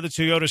Bar inside the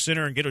Toyota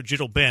Center and get a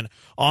Gentle Ben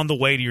on the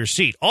way to your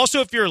seat. Also,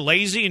 if you're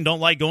lazy and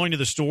don't like going to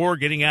the store or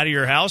getting out of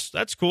your house,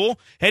 that's cool.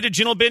 Head to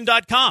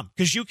gentleben.com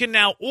because you can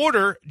now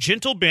order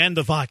Gentle Ben,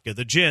 the vodka,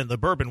 the gin, the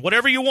bourbon,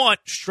 whatever you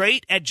want,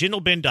 straight at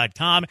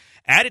gentleben.com.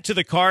 Add it to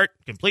the cart,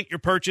 complete your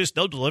purchase.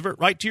 They'll deliver it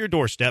right to your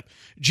doorstep.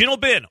 Gentle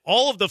Ben,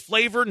 all of the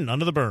flavor,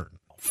 none of the burn.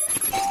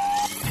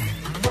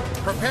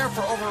 Prepare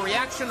for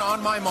overreaction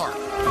on my mark.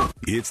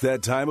 It's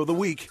that time of the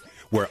week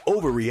where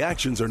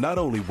overreactions are not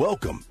only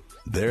welcome,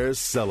 they're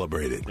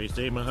celebrated. They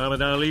say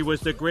Muhammad Ali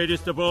was the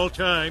greatest of all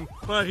time,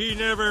 but he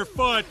never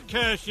fought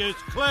Cassius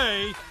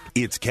Clay.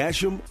 It's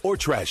Cash 'em or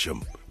Trash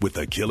 'em with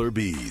the Killer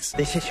Bees.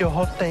 This is your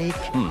hot take.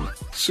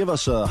 Give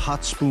us a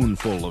hot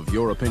spoonful of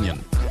your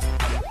opinion.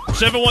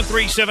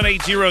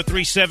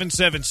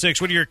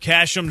 713-780-3776. What are your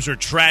cash-ums or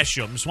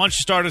trash-ums? Why don't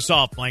you start us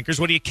off, Blankers?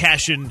 What are you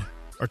cashing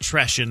or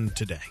trashing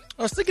today?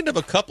 I was thinking of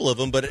a couple of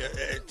them, but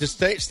to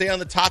stay on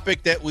the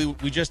topic that we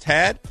just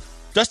had,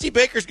 Dusty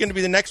Baker's going to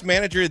be the next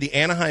manager of the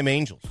Anaheim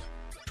Angels.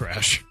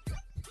 Trash.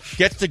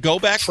 Gets to go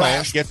back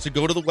home, gets to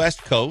go to the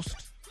West Coast,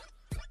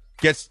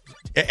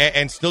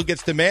 and still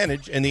gets to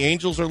manage, and the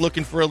Angels are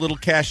looking for a little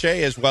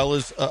cachet as well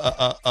as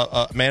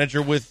a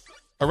manager with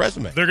a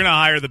resume. They're going to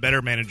hire the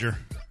better manager.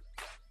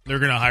 They're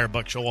going to hire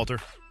Buck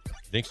Showalter.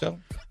 You think so?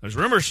 There's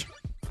rumors.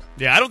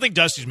 Yeah, I don't think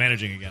Dusty's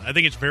managing again. I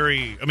think it's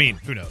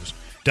who knows?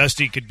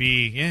 Dusty could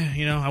be,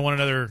 I want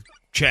another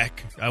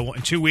check.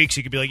 In 2 weeks,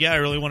 he could be like, I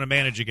really want to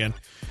manage again.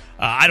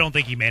 I don't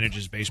think he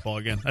manages baseball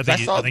again. I think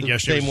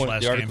yesterday was his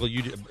last article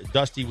game.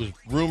 Dusty was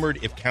rumored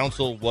if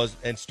Counsell was,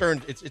 and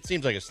Stearns, it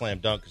seems like a slam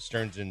dunk because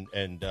Stearns and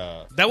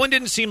that one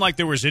didn't seem like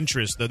there was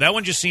interest, though. That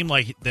one just seemed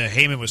like the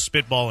Heyman was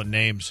spitballing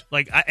names.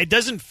 Like, it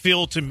doesn't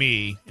feel to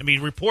me,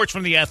 reports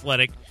from The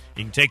Athletic,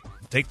 you can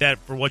take that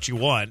for what you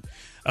want,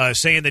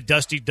 saying that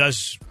Dusty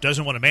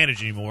doesn't want to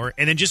manage anymore.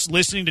 And then just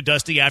listening to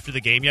Dusty after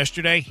the game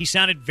yesterday, he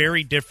sounded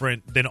very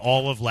different than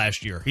all of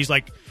last year. He's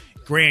like,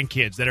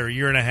 grandkids that are a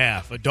year and a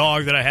half, a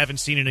dog that I haven't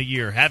seen in a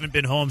year, haven't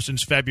been home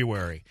since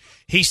February.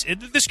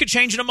 This could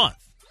change in a month.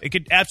 It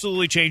could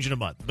absolutely change in a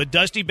month. But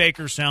Dusty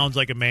Baker sounds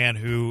like a man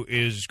who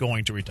is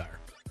going to retire.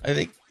 I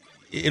think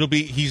it'll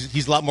be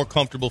he's a lot more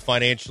comfortable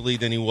financially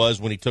than he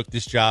was when he took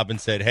this job and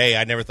said, hey,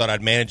 I never thought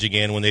I'd manage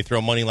again. When they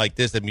throw money like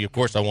this, of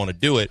course I want to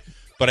do it.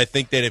 But I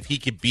think that if he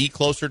could be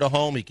closer to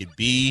home, he could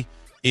be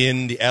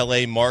in the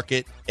L.A.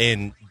 market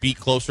and be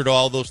closer to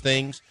all those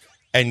things.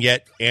 And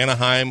yet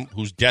Anaheim,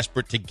 who's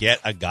desperate to get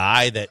a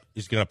guy that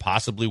is going to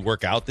possibly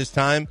work out this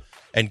time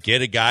and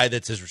get a guy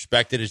that's as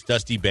respected as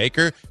Dusty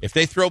Baker, if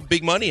they throw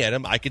big money at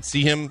him, I could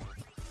see him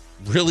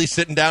really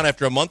sitting down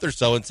after a month or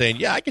so and saying,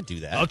 yeah, I could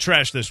do that. I'll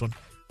trash this one.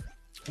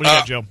 What do you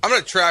got, Joe? I'm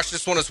going to trash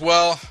this one as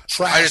well.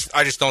 Trash.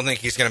 I just don't think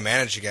he's going to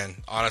manage again,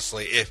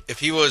 honestly. If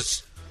he would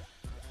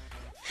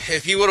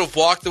have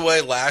walked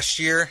away last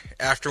year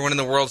after winning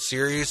the World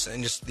Series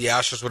and just the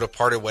Astros would have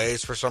parted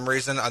ways for some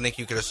reason, I think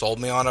you could have sold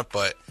me on it,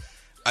 but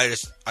I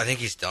think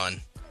he's done.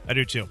 I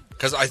do too.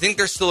 Because I think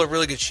there's still a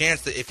really good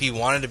chance that if he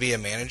wanted to be a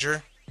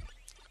manager,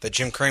 that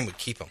Jim Crane would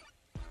keep him.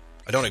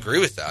 I don't agree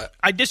with that.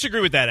 I disagree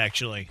with that,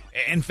 actually.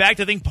 In fact,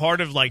 I think part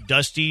of like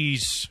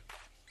Dusty's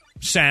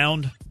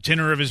sound,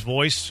 tenor of his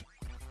voice,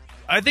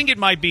 I think it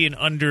might be an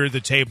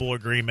under-the-table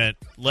agreement.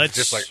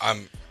 Let's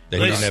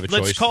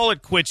call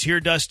it quits here,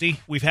 Dusty.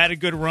 We've had a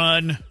good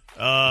run.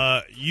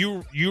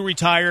 You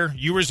retire.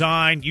 You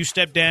resign. You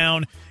step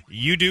down.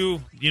 You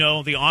do,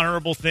 the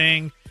honorable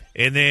thing.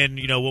 And then,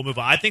 we'll move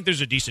on. I think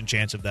there's a decent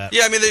chance of that.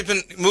 Yeah, they've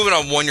been moving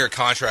on one-year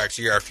contracts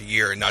year after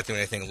year and not doing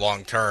anything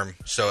long-term.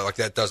 So,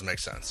 that does make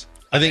sense.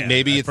 I think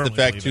maybe it's the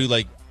fact, too,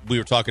 like we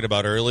were talking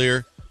about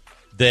earlier,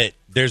 that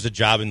there's a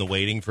job in the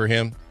waiting for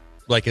him,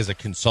 like as a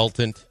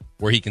consultant,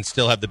 where he can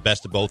still have the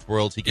best of both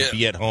worlds. He can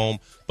be at home,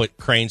 but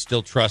Crane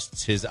still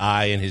trusts his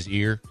eye and his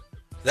ear.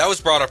 That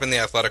was brought up in the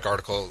Athletic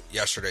article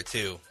yesterday,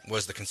 too,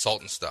 was the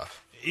consultant stuff.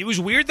 It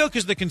was weird, though,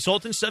 because the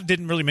consultant stuff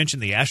didn't really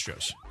mention the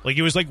Astros. Like,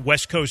 it was like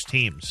West Coast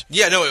teams.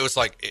 Yeah, no, it was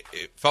like,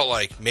 it felt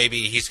like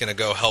maybe he's going to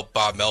go help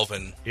Bob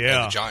Melvin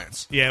and the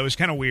Giants. Yeah, it was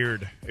kind of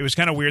weird. It was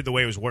kind of weird the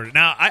way it was worded.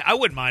 Now, I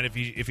wouldn't mind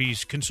if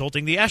he's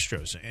consulting the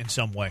Astros in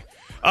some way.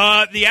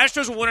 The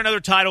Astros will win another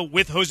title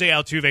with Jose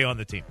Altuve on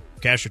the team.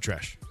 Cash or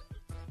trash?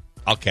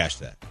 I'll cash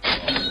that.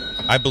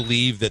 I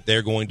believe that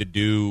they're going to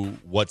do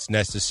what's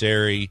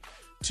necessary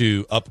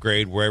to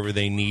upgrade wherever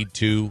they need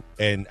to,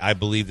 and I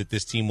believe that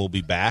this team will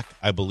be back.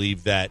 I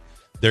believe that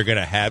they're going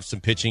to have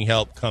some pitching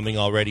help coming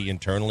already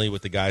internally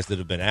with the guys that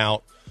have been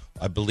out.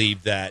 I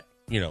believe that,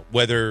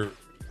 whether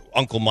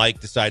Uncle Mike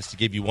decides to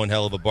give you one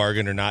hell of a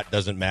bargain or not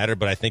doesn't matter,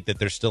 but I think that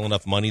there's still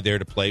enough money there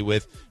to play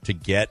with to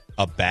get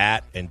a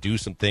bat and do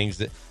some things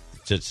that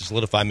to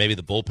solidify maybe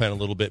the bullpen a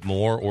little bit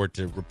more or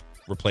to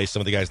replace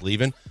some of the guys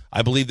leaving.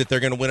 I believe that they're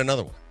going to win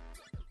another one.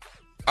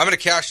 I'm going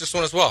to cash this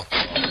one as well.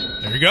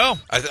 There you go.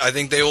 I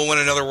think they will win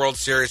another World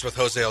Series with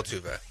Jose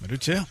Altuve. I do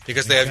too.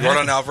 Because they have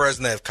Yordan Alvarez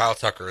and they have Kyle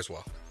Tucker as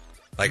well.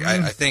 I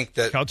think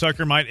that Kyle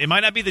Tucker might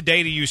not be the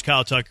day to use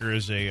Kyle Tucker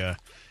as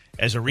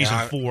a reason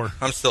for.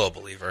 I'm still a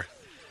believer.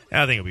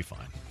 I think he'll be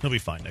fine. He'll be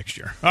fine next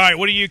year. All right,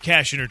 what are you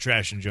cashing or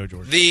trashing, Joe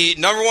Jordan? The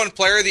number one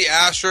player the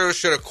Astros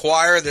should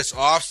acquire this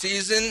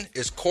offseason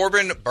is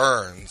Corbin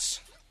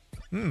Burns.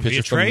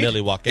 Pitcher from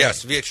Milwaukee.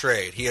 Yes, via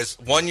trade. He has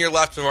 1 year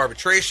left of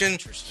arbitration.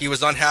 He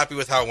was unhappy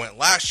with how it went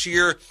last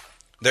year.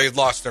 They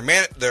lost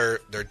their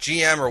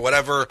GM or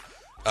whatever.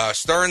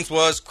 Stearns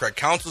was. Craig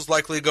Counsell's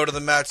likely to go to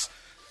the Mets.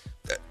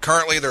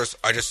 Currently, I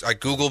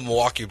Googled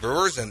Milwaukee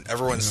Brewers, and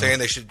everyone's saying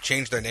they should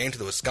change their name to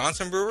the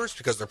Wisconsin Brewers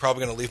because they're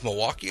probably going to leave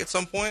Milwaukee at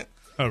some point.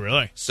 Oh,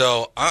 really?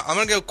 So I'm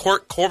going to go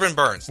Corbin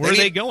Burns. Where are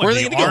they going? Where are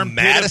they going to go?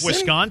 Madison?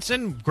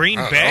 Wisconsin? Green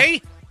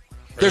Bay?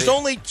 There's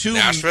only two.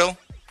 Nashville?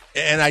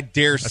 And I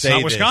dare say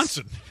not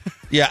Wisconsin.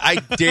 Yeah, I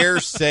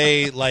dare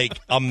say like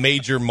a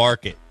major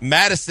market.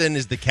 Madison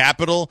is the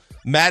capital.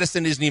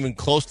 Madison isn't even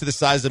close to the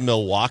size of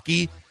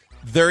Milwaukee.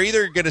 They're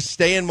either going to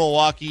stay in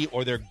Milwaukee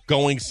or they're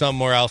going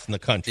somewhere else in the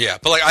country. Yeah,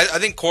 but I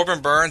think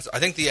Corbin Burns, I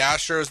think the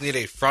Astros need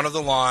a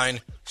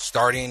front-of-the-line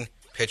starting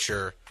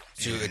pitcher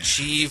to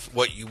achieve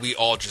what we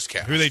all just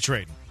cashed. Who are they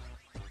trading?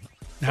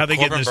 How are they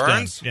getting this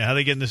done? Yeah, how are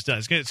they getting this done?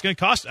 It's going to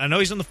cost. I know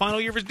he's in the final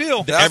year of his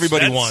deal.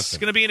 Everybody wants him. It's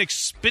going to be an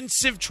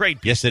expensive trade.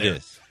 Yes, it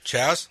is.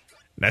 Chaz?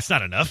 That's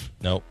not enough.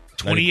 Nope.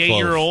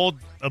 28-year-old,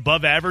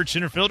 above average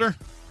center fielder?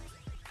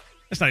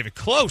 That's not even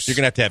close. You're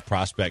going to have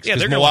prospects. Yeah,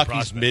 because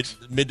Milwaukee's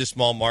mid to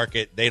small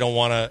market. They don't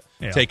want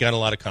to take on a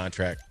lot of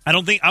contract. I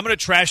don't think I'm going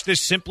to trash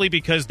this simply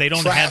because they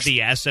don't have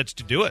the assets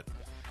to do it.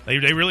 They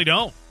really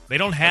don't. They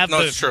don't have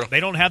it's true. they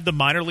don't have the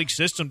minor league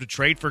system to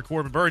trade for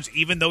Corbin Burns,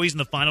 even though he's in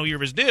the final year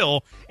of his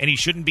deal and he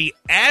shouldn't be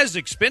as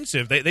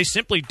expensive. They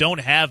simply don't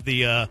have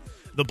the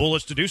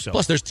bullets to do so.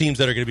 Plus, there's teams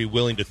that are going to be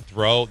willing to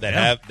throw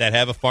that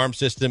have a farm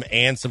system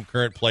and some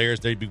current players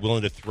they'd be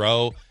willing to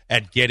throw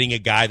at getting a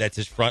guy that's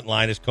as front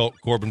line as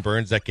Corbin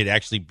Burns that could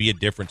actually be a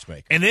difference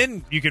maker. And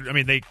then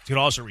they could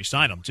also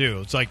re-sign him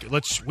too. It's like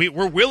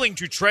we're willing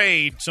to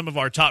trade some of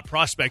our top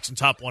prospects and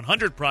top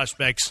 100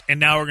 prospects, and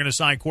now we're going to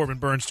sign Corbin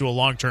Burns to a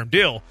long-term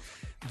deal.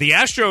 The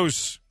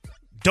Astros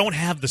don't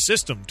have the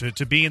system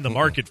to be in the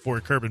market for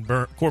Corbin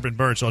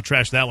Burns, so I'll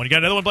trash that one. You got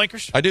another one,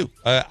 Blankers? I do.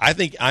 I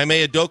think Ime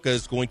Udoka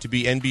is going to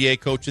be NBA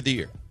Coach of the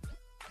Year.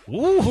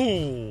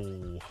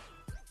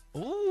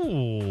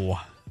 Ooh.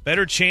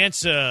 Better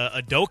chance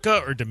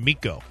Udoka or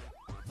D'Amico?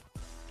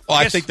 Oh,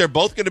 I think they're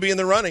both going to be in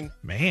the running.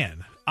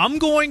 Man, I'm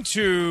going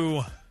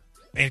to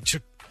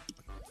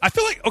I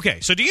feel like, okay,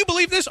 so do you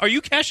believe this? Are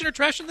you cashing or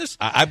trashing this?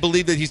 I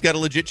believe that he's got a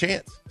legit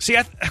chance. See,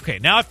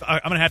 now I'm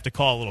going to have to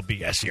call a little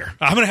BS here.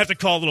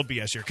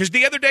 Because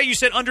the other day you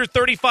said under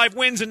 35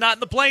 wins and not in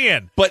the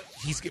play-in. But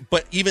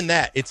even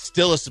that, it's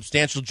still a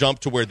substantial jump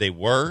to where they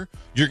were.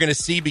 You're going to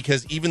see,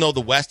 because even though the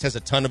West has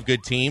a ton of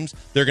good teams,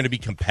 they're going to be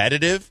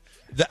competitive.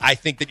 I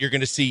think that you're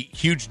going to see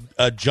huge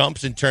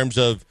jumps in terms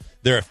of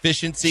their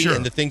efficiency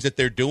and the things that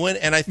they're doing,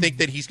 and I think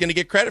that he's going to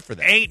get credit for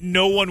that. Ain't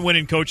no one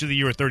winning Coach of the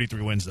Year with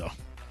 33 wins, though.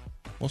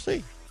 We'll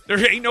see. There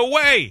ain't no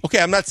way. Okay,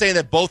 I'm not saying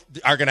that both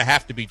are going to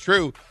have to be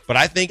true, but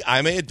I think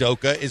Ime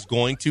Udoka is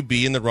going to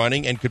be in the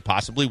running and could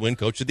possibly win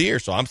Coach of the Year,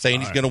 so I'm saying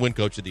he's going to win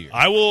Coach of the Year.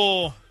 I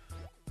will...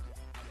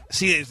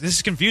 See, this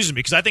is confusing me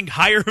because I think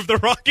higher of the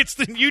Rockets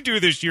than you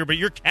do this year, but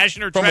you're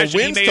cashing or from trashing a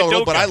wins Ime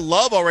total, Udoka. but I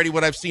love already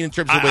what I've seen in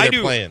terms of the way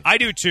they're playing. I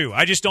do too.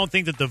 I just don't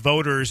think that the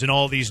voters and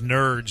all these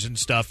nerds and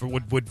stuff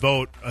would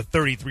vote a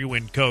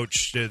 33-win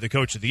coach the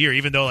Coach of the Year,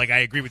 even though I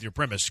agree with your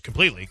premise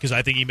completely because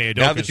I think Ime Udoka.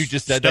 Now that you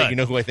just said that, you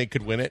know who I think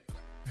could win it?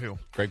 Who?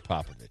 Greg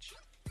Popovich.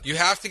 You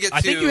have to get.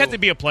 I think you have to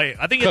be a play.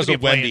 I think you have to be a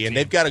play-in team. And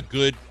they've got a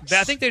good.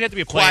 I think they'd have to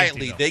be a play-in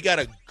quietly. team, They got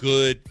a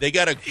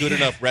good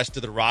enough rest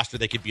of the roster.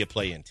 They could be a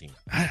play-in team.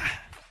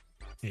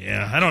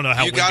 Yeah, I don't know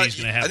how Wendy's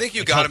going to have. I think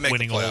you got to make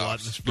winning the a whole lot.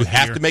 playoffs. You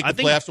have to make the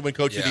playoffs to win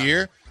Coach of the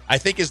Year. I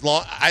think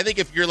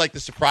if you're like the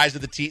surprise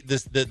of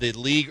the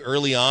league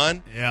early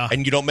on,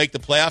 and you don't make the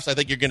playoffs, I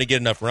think you're going to get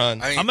enough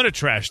run. I'm going to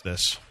trash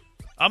this.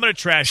 I'm going to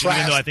trash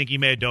even though I think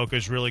Ime Udoka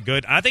is really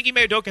good. I think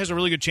Ime Udoka has a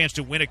really good chance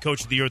to win a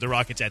Coach of the Year with the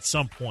Rockets at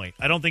some point.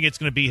 I don't think it's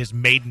going to be his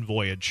maiden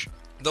voyage.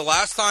 The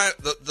last time,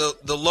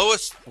 the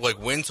lowest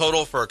win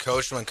total for a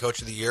coach to win Coach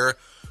of the Year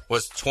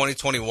was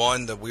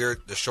 2021. The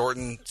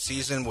shortened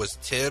season was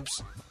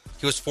Tibbs.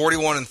 He was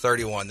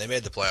 41-31. They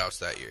made the playoffs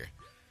that year.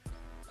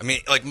 I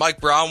mean,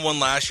 Mike Brown won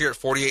last year at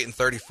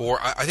 48-34.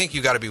 I think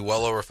you got to be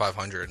well over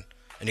 500,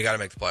 and you got to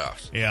make the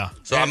playoffs. Yeah.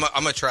 So I'm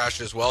gonna trash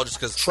it as well, just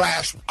because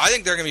I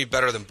think they're gonna be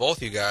better than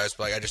both you guys,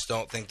 but I just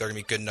don't think they're gonna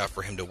be good enough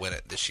for him to win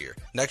it this year.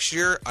 Next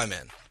year, I'm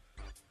in.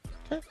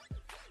 Okay.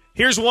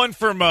 Here's one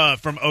from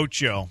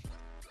Ocho.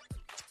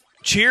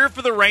 Cheer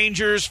for the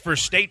Rangers, for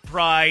state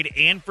pride,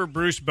 and for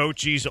Bruce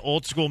Bochy's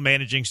old school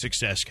managing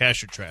success.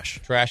 Cash or trash?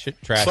 Trash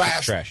it. Trash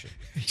it.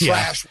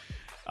 Trash.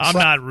 I'm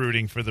not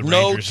rooting for the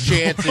no Rangers. No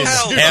chance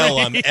in hell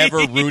I'm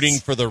ever rooting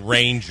for the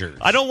Rangers.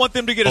 I don't want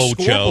them to get a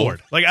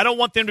scoreboard. I don't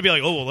want them to be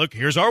like, oh, well, look,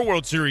 here's our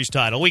World Series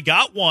title. We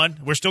got one.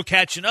 We're still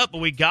catching up, but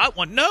we got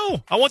one.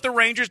 No, I want the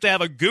Rangers to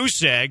have a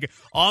goose egg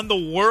on the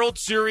World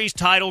Series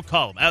title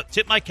column. I'll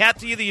tip my cap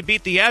to you that you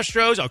beat the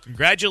Astros. I'll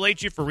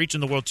congratulate you for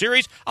reaching the World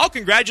Series. I'll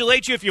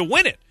congratulate you if you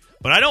win it.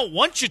 But I don't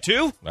want you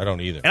to. I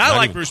don't either. And I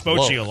like Bruce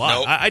Bochy a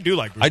lot. Nope. I do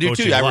like Bruce Bochy a lot. I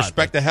do, too. I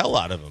respect the hell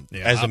out of him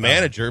as a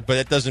manager, but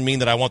that doesn't mean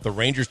that I want the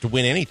Rangers to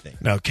win anything.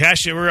 No, we're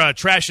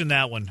trashing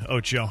that one,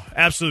 Ocho.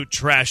 Absolute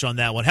trash on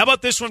that one. How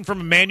about this one from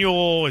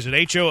Emmanuel? Is it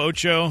H-O,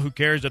 Ocho? Who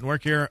cares? Doesn't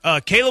work here.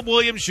 Caleb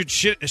Williams should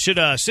sit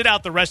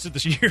out the rest of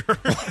this year.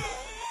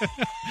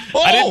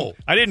 I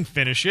didn't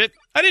finish it.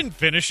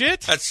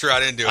 That's true.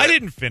 I didn't do it. I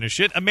didn't finish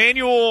it.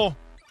 Emmanuel,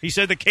 he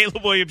said that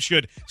Caleb Williams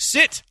should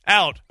sit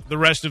out the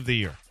rest of the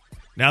year.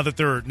 Now that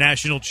their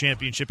national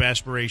championship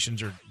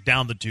aspirations are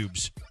down the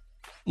tubes.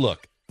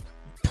 Look,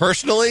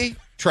 personally,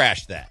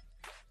 trash that.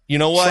 You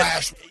know what?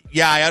 Trash.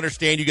 Yeah, I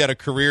understand you got a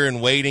career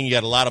in waiting. You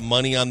got a lot of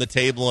money on the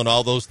table and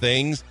all those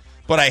things.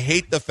 But I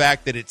hate the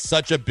fact that it's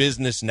such a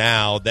business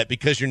now that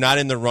because you're not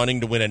in the running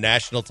to win a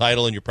national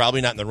title and you're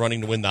probably not in the running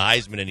to win the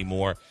Heisman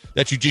anymore,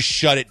 that you just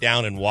shut it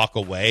down and walk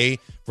away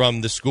from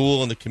the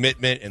school and the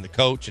commitment and the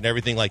coach and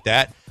everything like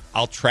that.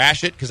 I'll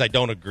trash it because I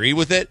don't agree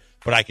with it.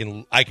 But I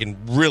can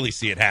really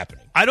see it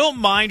happening. I don't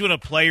mind when a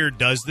player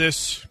does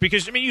this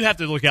because, you have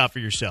to look out for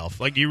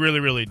yourself. You really,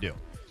 really do.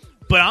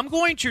 But I'm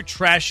going to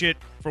trash it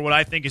for what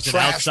I think is an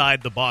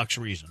outside-the-box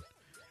reason.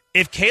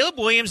 If Caleb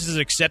Williams has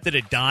accepted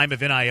a dime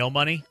of NIL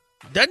money,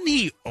 doesn't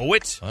he owe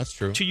it That's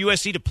true. to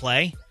USC to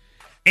play?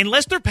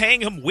 Unless they're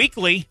paying him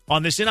weekly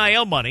on this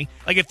NIL money.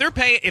 If they're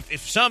paying –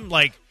 if some,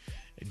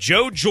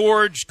 Joe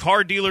George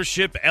car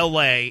dealership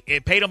L.A.,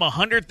 it paid him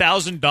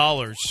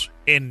 $100,000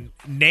 in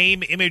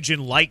name, image,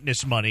 and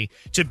likeness money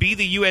to be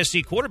the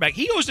USC quarterback.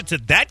 He owes it to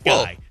that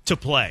guy to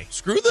play.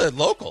 Screw the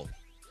local.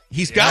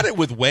 He's got it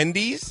with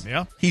Wendy's.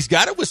 Yeah. He's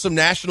got it with some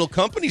national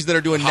companies that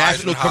are doing Heisman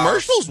national House.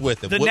 commercials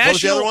with him. What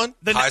was the other one?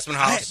 Heisman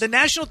House. The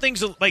national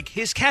things, like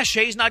his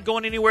cachet's not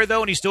going anywhere,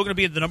 though, and he's still going to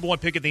be the number one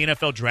pick at the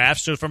NFL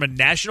draft. So from a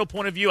national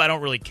point of view, I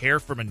don't really care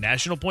from a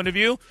national point of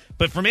view.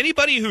 But from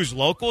anybody who's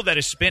local that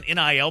has spent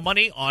NIL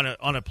money on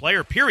a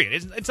player,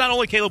 period, it's not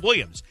only Caleb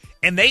Williams.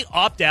 And they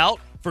opt out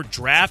for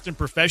draft and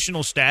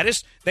professional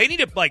status. They need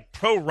to, like,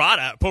 pro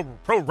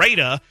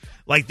rata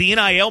like the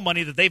NIL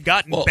money that they've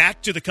gotten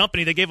back to the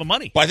company that gave them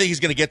money. Well, I think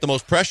he's going to get the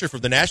most pressure from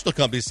the national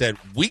company. Said,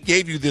 we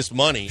gave you this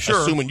money,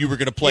 assuming you were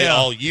going to play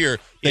all year.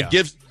 Then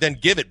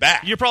give it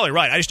back. You're probably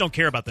right. I just don't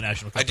care about the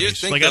national companies. I do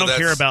think I don't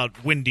care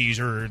about Wendy's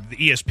or the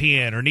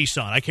ESPN or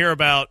Nissan. I care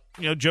about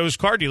Joe's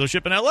car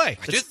dealership in L.A. I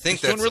do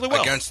think that's doing really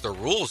well. Against the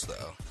rules,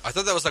 though. I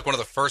thought that was like one of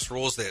the first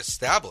rules they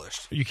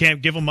established. You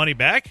can't give them money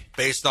back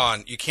based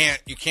on you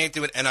can't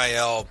do an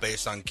NIL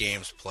based on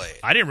games played.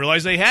 I didn't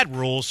realize they had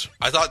rules.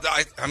 I thought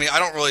I mean I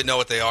don't really know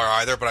what they are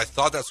either, but I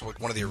thought that's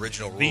one of the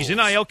original rules. These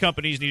NIL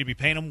companies need to be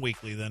paying them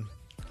weekly. Then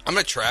I'm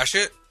gonna trash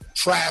it.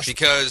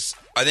 Because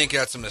I think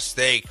that's a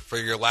mistake for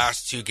your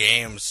last two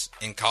games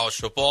in college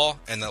football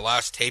and the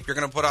last tape you're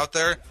going to put out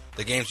there,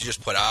 the games you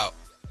just put out.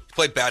 You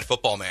played bad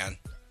football, man.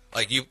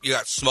 Like, you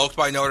got smoked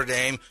by Notre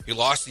Dame. You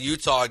lost to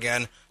Utah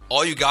again.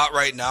 All you got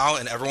right now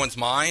in everyone's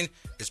mind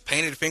is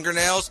painted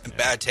fingernails and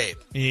bad tape.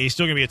 Yeah, he's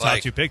still going to be a top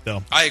 2 pick,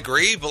 though. I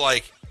agree,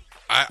 but,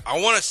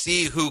 I want to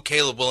see who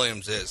Caleb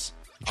Williams is.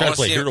 I want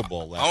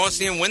to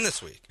see him win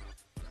this week.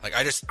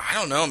 I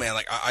don't know, man.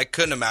 I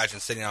couldn't imagine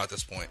sitting out at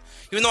this point.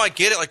 Even though I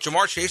get it,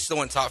 Jamar Chase still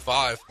went top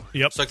 5.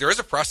 Yep. So, there is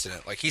a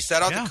precedent. He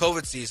sat out the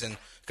COVID season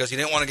because he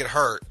didn't want to get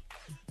hurt,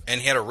 and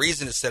he had a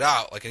reason to sit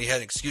out. And he had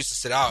an excuse to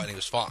sit out, and he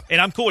was fine.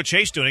 And I'm cool with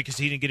Chase doing it because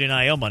he didn't get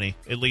NIL money,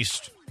 at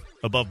least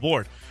above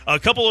board. A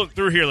couple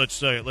through here. Let's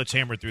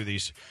hammer through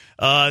these.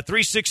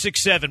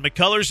 3667.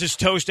 McCullers is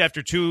toast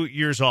after 2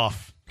 years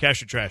off.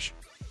 Cash or trash?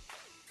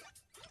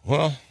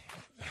 Well,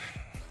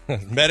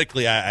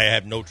 medically, I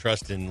have no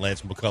trust in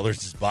Lance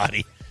McCullers'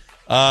 body.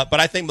 But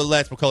I think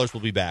Lance McCullers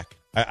will be back.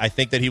 I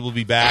think that he will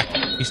be back.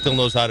 He still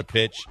knows how to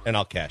pitch, and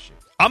I'll cash it.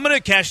 I'm going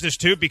to cash this,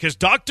 too, because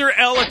Dr.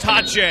 El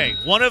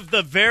Atache, one of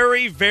the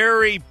very,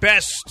 very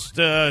best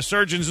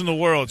surgeons in the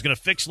world, is going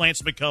to fix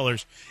Lance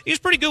McCullers. He was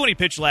pretty good when he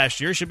pitched last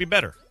year. Should be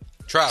better.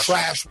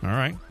 Trash. All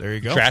right, there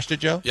you go. Trashed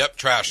it, Joe? Yep,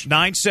 trash.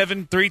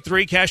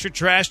 9733, cash or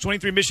trash.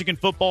 23 Michigan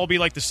football will be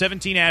like the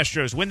 17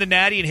 Astros. Win the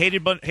Natty and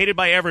hated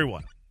by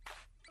everyone.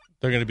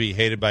 They're going to be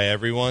hated by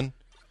everyone.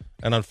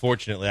 And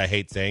unfortunately, I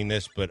hate saying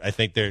this, but I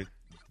think they're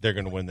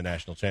going to win the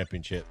national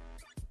championship.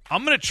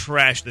 I'm going to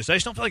trash this. I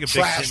just don't feel like a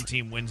Big Ten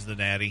team wins the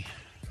Natty.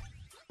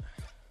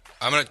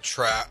 I'm going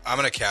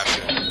to cash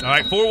it. All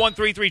right,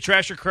 4133,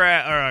 trash or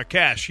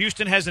cash.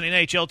 Houston has an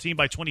NHL team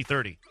by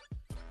 2030.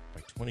 By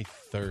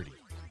 2030.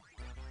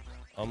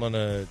 I'm going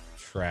to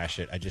trash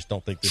it. I just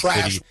don't think this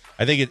city.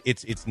 I think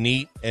it's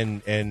neat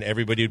and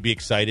everybody would be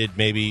excited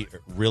maybe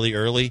really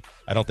early.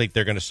 I don't think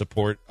they're going to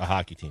support a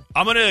hockey team.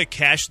 I'm going to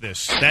cash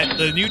this. That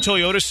the new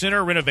Toyota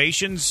Center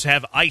renovations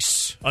have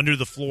ice under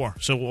the floor.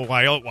 So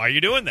why are you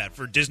doing that?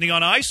 For Disney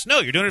on Ice? No,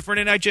 you're doing it for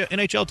an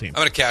NHL team. I'm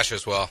going to cash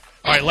as well.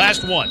 All right,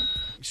 last one.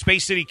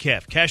 Space City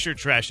Kev. Cash or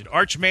trash it.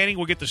 Arch Manning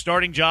will get the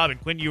starting job and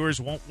Quinn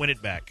Ewers won't win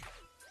it back.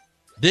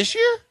 This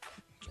year?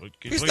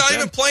 He's not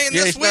even playing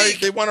this week.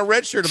 They want to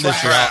redshirt him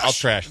this year. I'll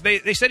trash him.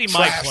 They said he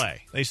might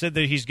play. They said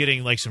that he's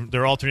getting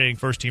they're alternating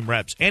first-team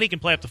reps, and he can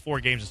play up to 4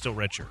 games and still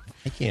redshirt.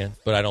 He can,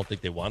 but I don't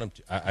think they want him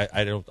to.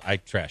 I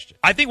trashed it.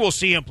 I think we'll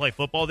see him play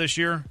football this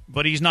year,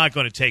 but he's not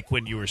going to take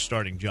Quinn Ewers'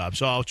 starting job,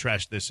 so I'll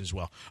trash this as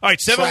well. All right,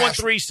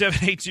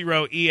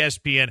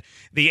 713-780-ESPN,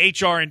 the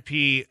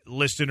HRNP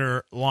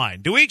listener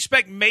line. Do we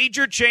expect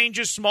major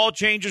changes, small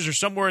changes, or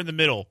somewhere in the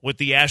middle with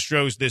the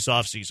Astros this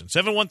offseason?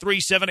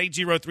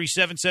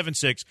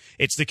 713-780-3776.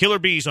 It's the Killer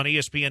Bees on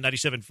ESPN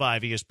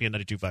 97.5, ESPN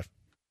 92.5.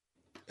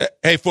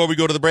 Hey, before we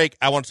go to the break,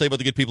 I want to say about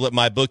the good people at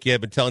MyBookie.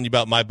 I've been telling you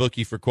about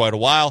MyBookie for quite a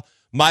while.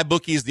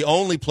 MyBookie is the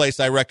only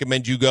place I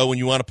recommend you go when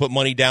you want to put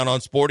money down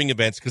on sporting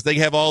events because they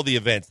have all the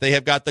events. They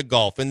have got the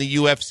golf and the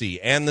UFC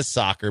and the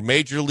soccer,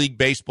 Major League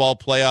Baseball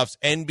playoffs,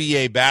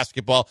 NBA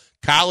basketball,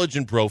 college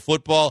and pro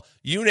football.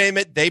 You name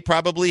it, they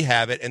probably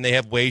have it, and they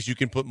have ways you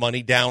can put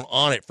money down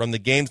on it, from the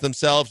games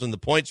themselves and the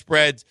point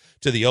spreads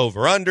to the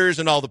over-unders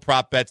and all the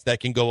prop bets that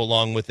can go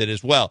along with it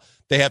as well.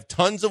 They have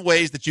tons of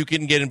ways that you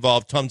can get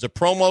involved, tons of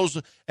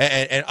promos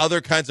and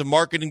other kinds of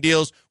marketing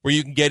deals where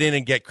you can get in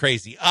and get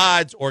crazy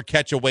odds or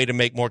catch a way to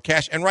make more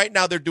cash. And right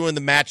now they're doing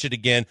the match it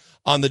again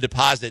on the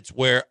deposits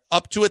where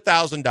up to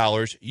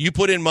 $1,000, you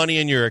put in money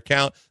in your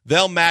account,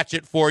 they'll match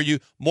it for you.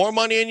 More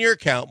money in your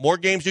account, more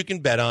games you can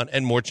bet on,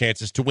 and more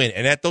chances to win.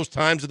 And at those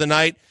times of the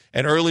night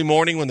and early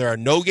morning when there are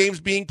no games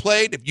being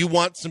played, if you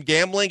want some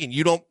gambling and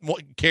you don't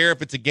care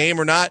if it's a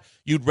game or not,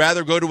 you'd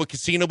rather go to a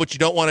casino but you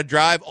don't want to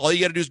drive, all you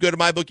got to do is go to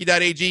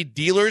mybookie.ag.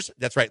 Dealers,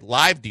 that's right,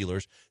 live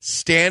dealers,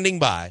 standing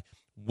by,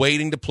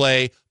 waiting to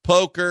play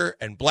poker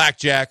and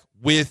blackjack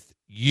with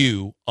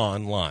you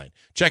online.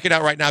 Check it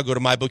out right now. Go to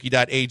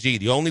mybookie.ag.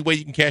 The only way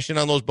you can cash in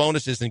on those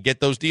bonuses and get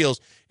those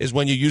deals is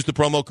when you use the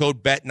promo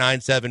code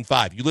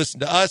BET975. You listen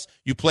to us,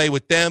 you play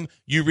with them,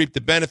 you reap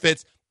the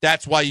benefits.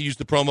 That's why you use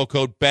the promo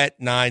code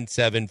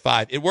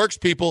BET975. It works,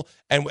 people,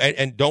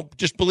 and don't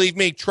just believe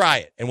me. Try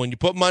it. And when you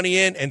put money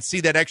in and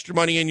see that extra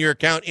money in your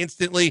account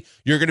instantly,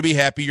 you're going to be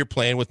happy you're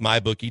playing with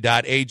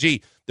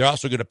mybookie.ag. They're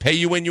also going to pay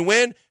you when you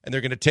win, and they're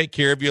going to take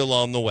care of you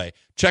along the way.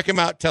 Check them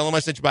out. Tell them I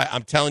sent you by.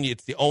 I'm telling you,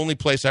 it's the only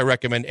place I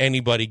recommend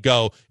anybody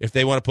go if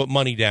they want to put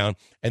money down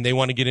and they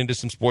want to get into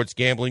some sports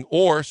gambling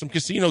or some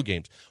casino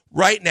games.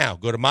 Right now,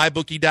 go to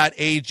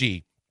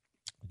mybookie.ag.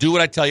 Do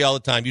what I tell you all the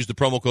time. Use the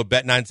promo code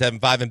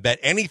BET975 and bet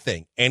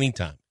anything,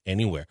 anytime,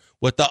 anywhere.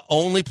 With the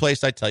only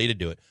place I tell you to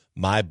do it,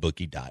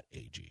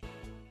 mybookie.ag.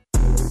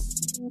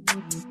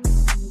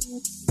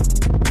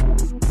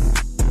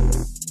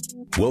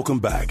 Welcome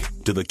back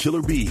to the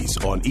Killer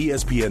Bees on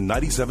ESPN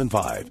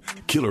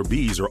 97.5. Killer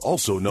bees are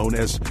also known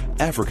as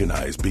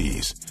Africanized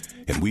bees.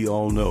 And we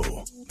all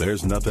know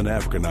there's nothing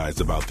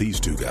Africanized about these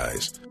two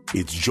guys.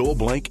 It's Joel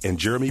Blank and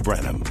Jeremy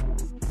Branham.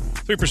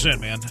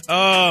 3%, man.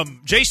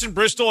 Jason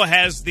Bristol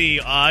has the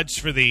odds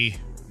for the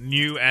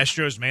new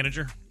Astros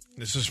manager.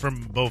 This is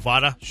from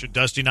Bovada, should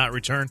Dusty not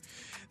return.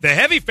 The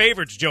heavy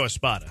favorite's Joe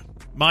Espada,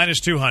 minus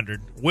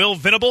 200. Will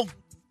Venable,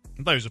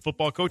 I thought he was a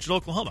football coach at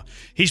Oklahoma.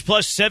 He's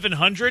plus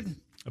 700.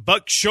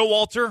 Buck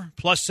Showalter,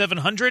 plus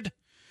 700.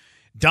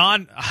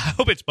 Don, I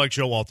hope it's Buck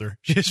Showalter,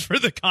 just for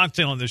the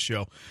content on this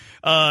show.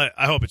 I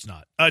hope it's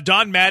not.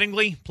 Don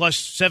Mattingly, plus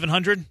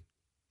 700.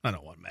 I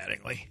don't want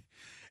Mattingly.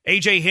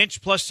 AJ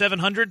Hinch, plus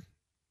 700.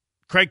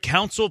 Craig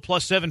Counsell,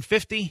 plus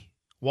 750.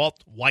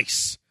 Walt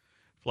Weiss,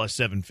 plus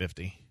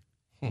 750.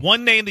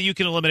 One name that you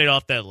can eliminate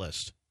off that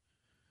list.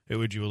 Who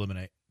would you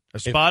eliminate?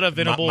 Espada,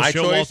 Venable,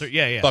 Showalter.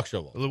 Yeah. Buck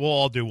Showalter. We'll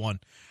all do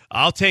one.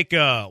 I'll take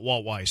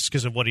Walt Weiss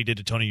because of what he did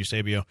to Tony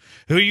Eusebio.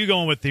 Who are you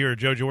going with here,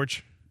 Joe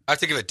George? I have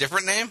to give a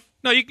different name?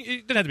 No, it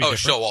didn't have to be different.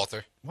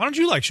 Showalter. Why don't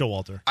you like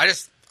Showalter?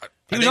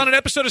 He was on an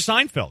episode of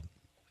Seinfeld.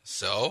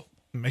 So?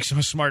 Makes him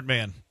a smart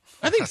man.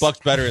 I think Buck's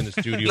better in the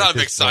studio. Not a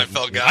big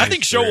Seinfeld guy. I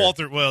think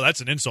Showalter, well,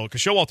 that's an insult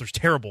because Showalter's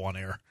terrible on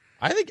air.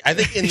 I think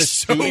in the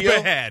so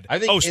studio. bad. I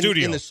think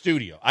studio. in the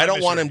studio. I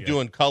don't want him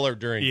doing color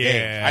during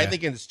games. I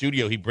think in the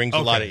studio he brings a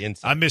lot of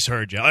insight. I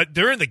misheard you.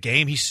 During the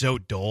game, he's so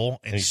dull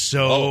and his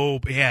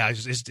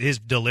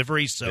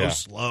delivery's so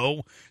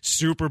slow,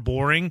 super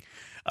boring.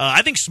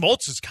 I think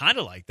Smoltz is kind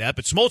of like that,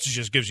 but Smoltz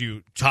just gives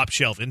you top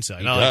shelf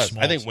insight.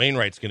 I think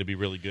Wainwright's going to be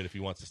really good if he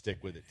wants to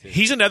stick with it too.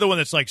 He's another one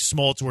that's like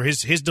Smoltz, where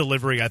his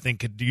delivery I think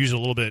could use a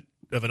little bit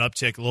of an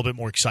uptick, a little bit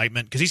more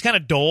excitement because he's kind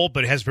of dull,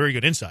 but has very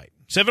good insight.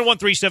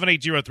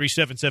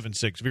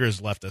 713-780-3776. Vera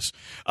has left us.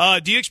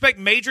 Do you expect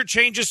major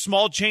changes,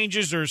 small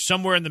changes, or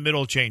somewhere in the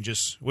middle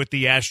changes with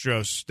the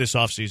Astros this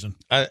offseason?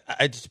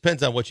 It just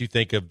depends on what you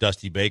think of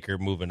Dusty Baker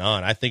moving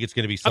on. I think it's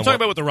going to be I'm talking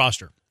about with the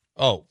roster.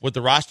 Oh, with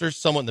the roster,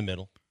 somewhat in the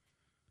middle.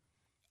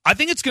 I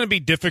think it's going to be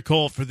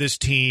difficult for this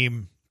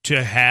team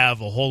to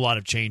have a whole lot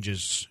of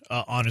changes,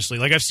 honestly.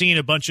 Like, I've seen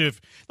a bunch of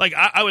 – like,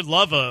 I would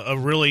love a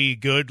really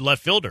good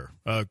left fielder.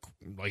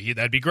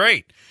 That'd be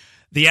great.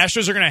 The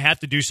Astros are going to have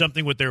to do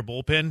something with their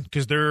bullpen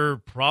because they're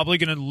probably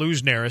going to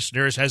lose Neris.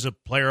 Neris has a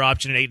player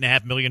option at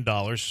 $8.5 million.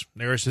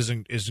 Neris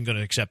isn't going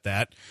to accept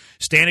that.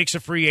 Stanik's a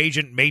free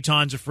agent.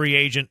 Maton's a free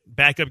agent.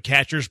 Backup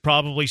catcher's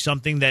probably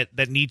something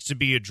that needs to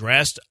be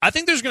addressed. I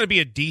think there's going to be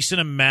a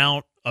decent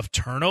amount of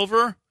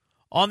turnover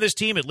on this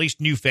team, at least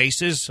new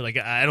faces. Like,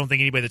 I don't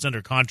think anybody that's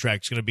under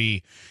contract is going to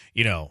be,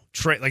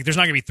 like there's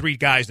not going to be three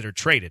guys that are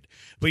traded.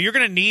 But you're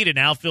going to need an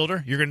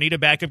outfielder. You're going to need a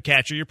backup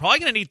catcher. You're probably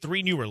going to need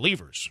three new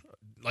relievers,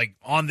 like,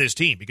 on this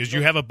team because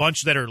you have a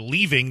bunch that are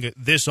leaving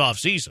this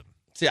offseason.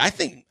 See, I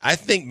think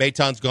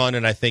Maton's gone,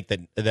 and I think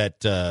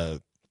that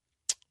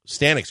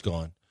Stanik's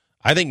gone.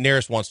 I think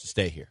Neris wants to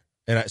stay here.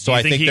 And so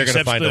I think they're going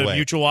to find a way.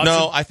 Mutual option?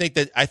 No, I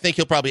think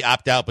he'll probably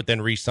opt out, but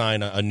then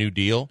re-sign a new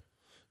deal.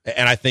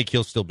 And I think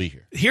he'll still be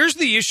here. Here's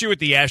the issue with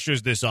the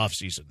Astros this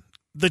offseason.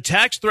 The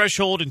tax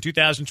threshold in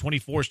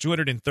 2024 is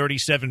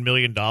 $237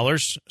 million.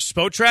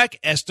 Spotrac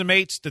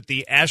estimates that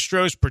the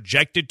Astros'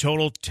 projected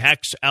total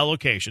tax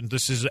allocation,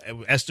 this is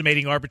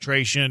estimating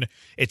arbitration,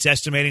 it's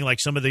estimating like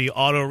some of the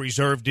auto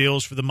reserve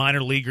deals for the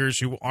minor leaguers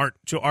who aren't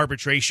to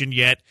arbitration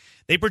yet.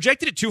 They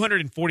projected at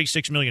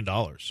 $246 million.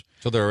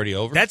 So they're already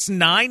over? That's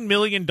 $9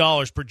 million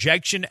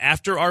projection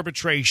after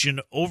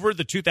arbitration over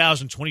the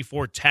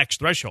 2024 tax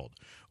threshold.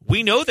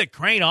 We know that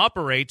Crane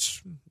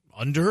operates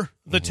under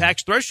the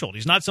tax threshold.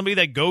 He's not somebody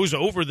that goes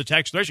over the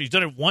tax threshold. He's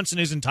done it once in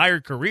his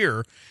entire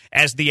career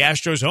as the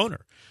Astros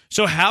owner.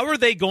 So how are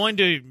they going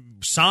to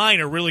sign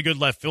a really good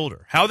left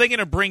fielder? How are they going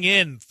to bring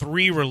in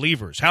three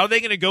relievers? How are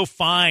they going to go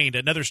find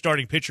another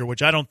starting pitcher,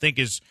 which I don't think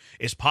is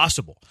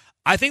possible?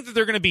 I think that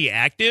they're going to be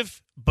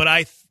active, but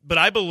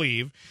I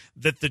believe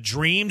that the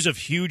dreams of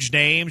huge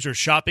names or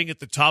shopping at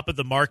the top of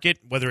the market,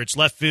 whether it's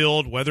left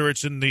field, whether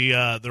it's in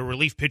the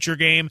relief pitcher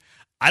game,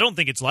 I don't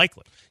think it's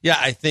likely. Yeah,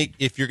 I think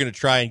if you're going to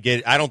try and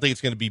get – I don't think it's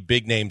going to be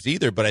big names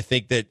either, but I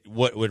think that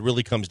what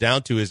really comes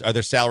down to is are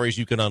there salaries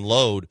you can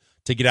unload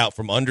to get out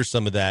from under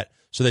some of that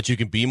so that you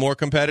can be more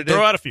competitive?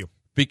 Throw out a few.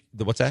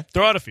 What's that?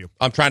 Throw out a few.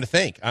 I'm trying to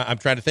think. I'm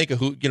trying to think of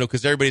who,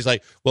 because everybody's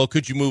like, well,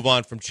 could you move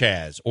on from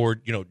Chaz or,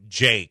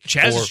 Jake?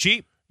 Chaz is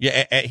cheap.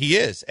 Yeah, he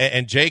is.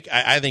 And Jake,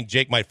 I think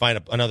Jake might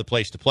find another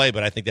place to play,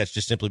 but I think that's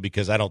just simply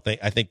because I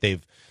think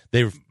they've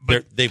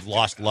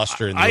lost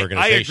luster in the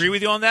organization. I agree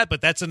with you on that,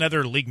 but that's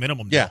another league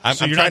minimum deal. Yeah, I'm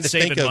you're trying not to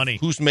saving think money.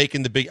 of who's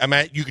making the big. I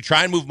mean, you could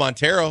try and move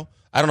Montero.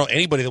 I don't know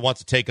anybody that wants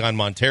to take on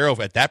Montero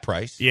at that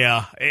price.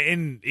 Yeah,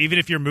 and even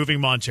if you're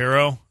moving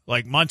Montero,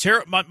 like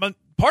Montero,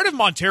 part of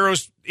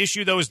Montero's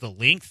issue though is the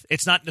length.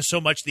 It's not so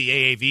much the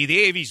AAV.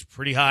 The AAV is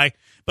pretty high,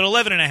 but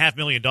 $11.5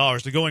 million.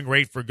 The going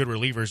rate for a good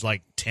reliever is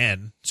like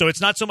 10. So it's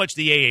not so much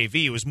the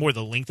AAV. It was more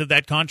the length of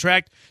that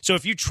contract. So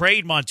if you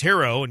trade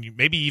Montero and you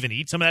maybe even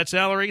eat some of that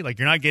salary, like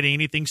you're not getting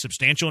anything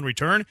substantial in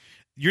return,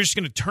 you're just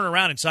going to turn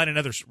around and sign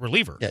another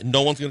reliever. Yeah,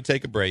 no one's going to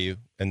take Abreu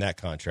in that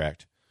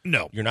contract.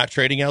 No, you're not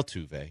trading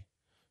Altuve.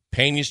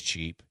 Pena's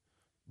cheap.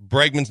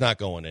 Bregman's not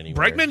going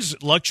anywhere.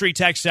 Bregman's luxury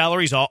tax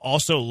salary is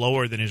also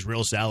lower than his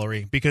real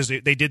salary because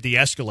they did the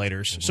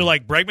escalators. Mm-hmm. So,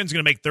 like, Bregman's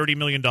going to make $30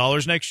 million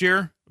next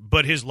year,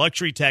 but his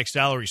luxury tax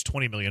salary is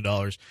 $20 million.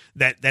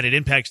 That it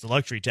impacts the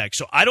luxury tax.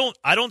 So, I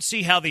don't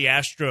see how the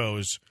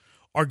Astros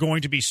are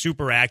going to be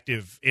super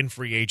active in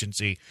free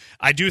agency.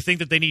 I do think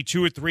that they need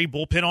 2 or 3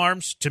 bullpen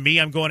arms. To me,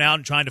 I'm going out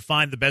and trying to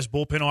find the best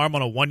bullpen arm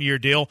on a 1-year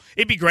deal.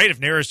 It'd be great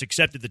if Neris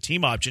accepted the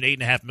team option,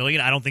 $8.5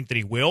 million. I don't think that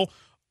he will.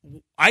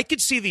 I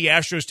could see the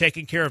Astros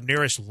taking care of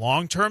Neris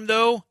long-term,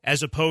 though,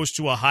 as opposed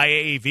to a high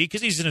AAV,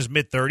 because he's in his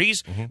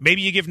mid-30s. Mm-hmm.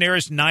 Maybe you give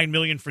Neris $9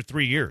 million for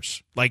 3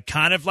 years,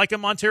 kind of like a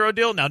Montero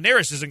deal. Now,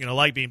 Neris isn't going to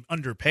like being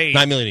underpaid.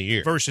 $9 million a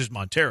year versus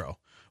Montero.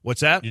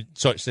 What's that?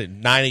 So it's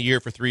 $9 a year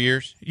for 3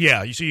 years?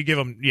 Yeah, so you give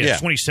him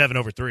 27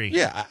 over 3.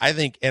 Yeah, I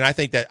think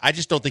that I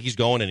just don't think he's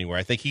going anywhere.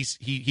 I think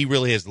he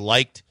really has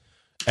liked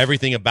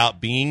everything about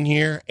being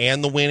here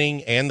and the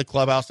winning and the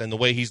clubhouse and the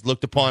way he's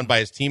looked upon by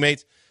his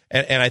teammates.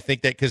 And I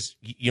think that because,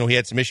 he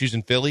had some issues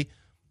in Philly,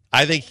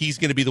 I think he's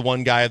going to be the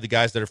one guy of the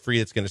guys that are free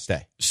that's going to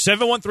stay.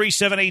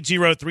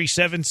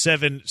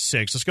 713-780-3776.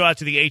 Let's go out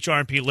to the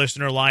HRMP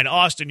listener line.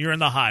 Austin, you're in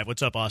the Hive.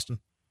 What's up, Austin?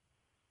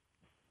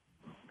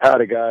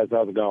 Howdy, guys.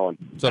 How's it going?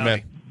 What's up,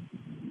 man?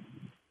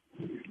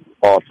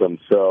 Awesome.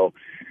 So,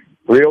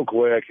 real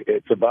quick,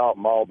 it's about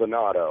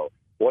Maldonado.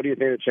 What do you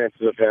think the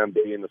chances of him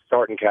being the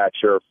starting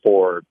catcher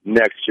for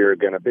next year are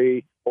going to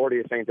be? Or do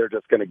you think they're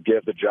just going to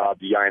give the job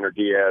to Yainer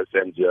Diaz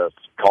and just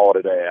call it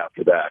a day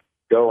after that?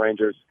 Go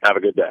Rangers. Have a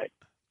good day.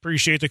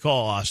 Appreciate the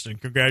call, Austin.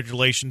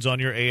 Congratulations on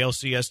your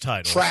ALCS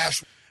title.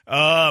 Trash.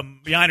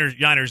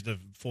 Yainer's the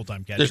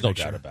full-time catcher. There's no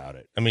doubt about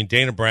it. I mean,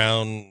 Dana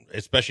Brown,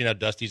 especially now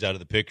Dusty's out of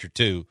the picture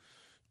too,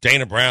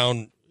 Dana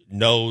Brown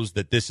knows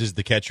that this is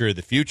the catcher of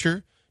the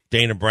future.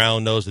 Dana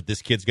Brown knows that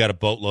this kid's got a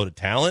boatload of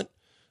talent.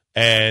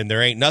 And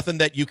there ain't nothing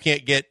that you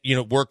can't get,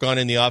 work on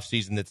in the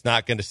offseason that's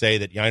not going to say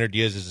that Yainer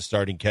Diaz is a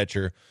starting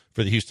catcher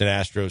for the Houston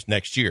Astros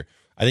next year.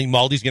 I think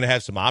Maldi's going to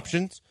have some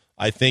options.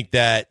 I think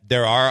that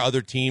there are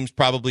other teams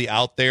probably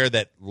out there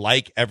that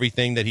like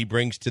everything that he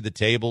brings to the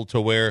table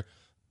to where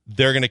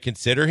they're going to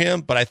consider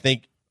him, but I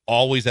think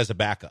always as a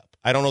backup.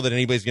 I don't know that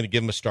anybody's going to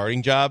give him a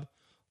starting job.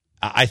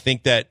 I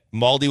think that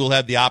Maldi will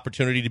have the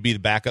opportunity to be the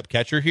backup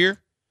catcher here.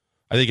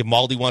 I think if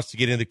Maldi wants to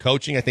get into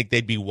coaching, I think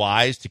they'd be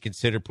wise to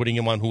consider putting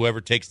him on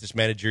whoever takes this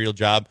managerial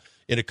job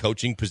in a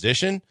coaching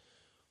position.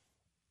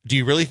 Do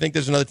you really think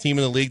there's another team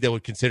in the league that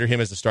would consider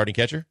him as a starting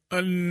catcher?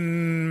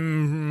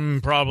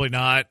 Probably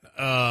not.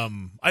 I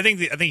think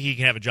he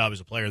can have a job as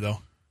a player, though.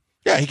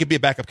 Yeah, he could be a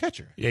backup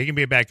catcher. Yeah, he can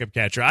be a backup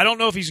catcher. I don't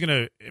know if he's going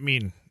to –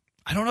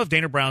 I don't know if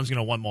Dana Brown's going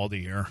to want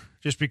Maldi here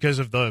just because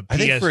of the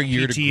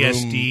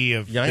PTSD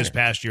of this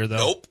past year, though.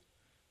 Nope.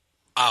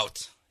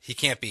 Out. He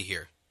can't be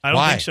here. I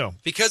don't think so.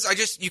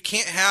 Because you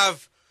can't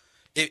have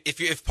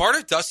if part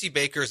of Dusty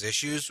Baker's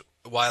issues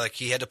why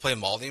he had to play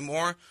Maldi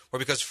more or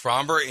because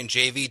Fromber and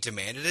JV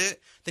demanded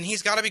it, then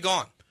he's got to be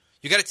gone.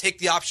 You got to take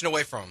the option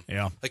away from him.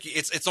 Yeah.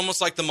 It's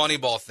almost like the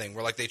Moneyball thing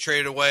where they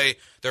traded away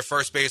their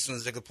first baseman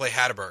so they could play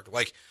Hatterberg.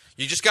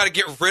 You just got to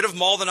get rid of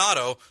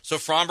Maldonado so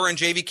Fromber and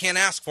JV can't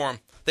ask for him.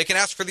 They can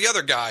ask for the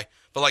other guy,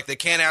 but they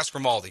can't ask for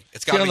Maldi.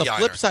 It's got to be Yainer.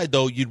 On the flip side,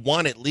 though, you'd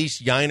want at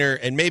least Yainer,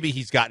 and maybe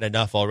he's gotten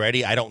enough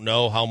already. I don't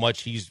know how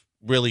much he's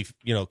really,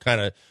 kind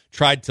of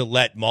tried to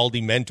let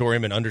Maldi mentor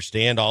him and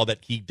understand all that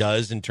he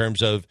does in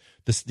terms of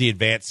the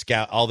advanced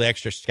scout, all the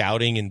extra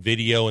scouting and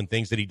video and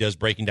things that he does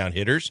breaking down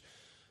hitters.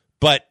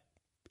 But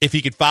if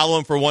he could follow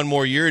him for one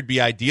more year, it'd be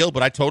ideal.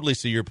 But I totally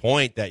see your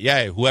point that,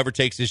 whoever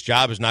takes his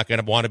job is not going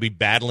to want to be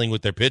battling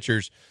with their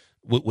pitchers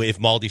if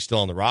Maldi's still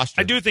on the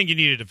roster. I do think you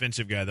need a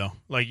defensive guy, though.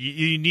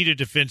 You need a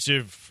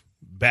defensive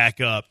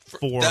backup for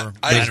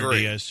Yainer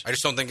Diaz. I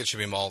just don't think it should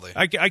be Maldi.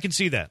 I can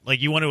see that.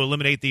 You want to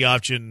eliminate the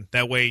option.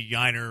 That way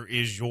Yainer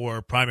is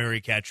your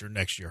primary catcher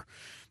next year.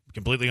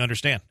 Completely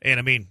understand.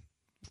 And,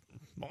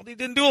 Maldi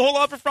didn't do a whole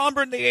lot for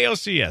Fromber in the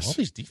ALCS.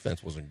 Maldi's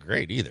defense wasn't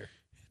great either.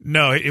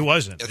 No, it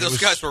wasn't. Yeah, those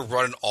guys were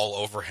running all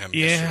over him.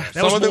 Yeah,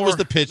 some of it was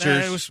the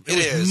pitchers.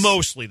 It was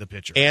mostly the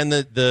pitcher. And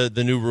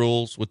the new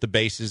rules with the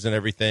bases and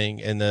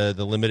everything and the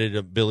limited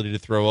ability to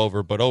throw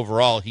over. But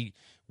overall,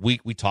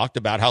 we talked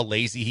about how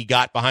lazy he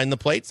got behind the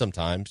plate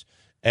sometimes,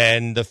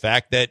 and the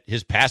fact that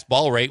his pass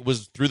ball rate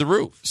was through the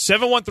roof.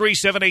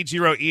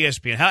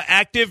 713-780-ESPN. How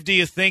active do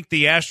you think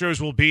the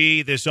Astros will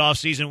be this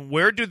offseason?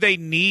 Where do they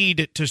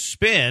need to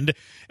spend?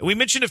 We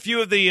mentioned a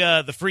few of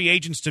the free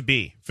agents to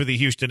be for the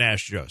Houston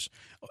Astros.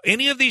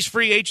 Any of these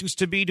free agents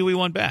to be do we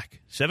want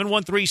back?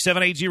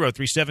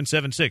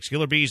 713-780-3776.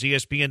 Killer Bees,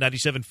 ESPN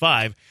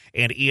 97.5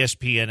 and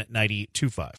ESPN 92.5.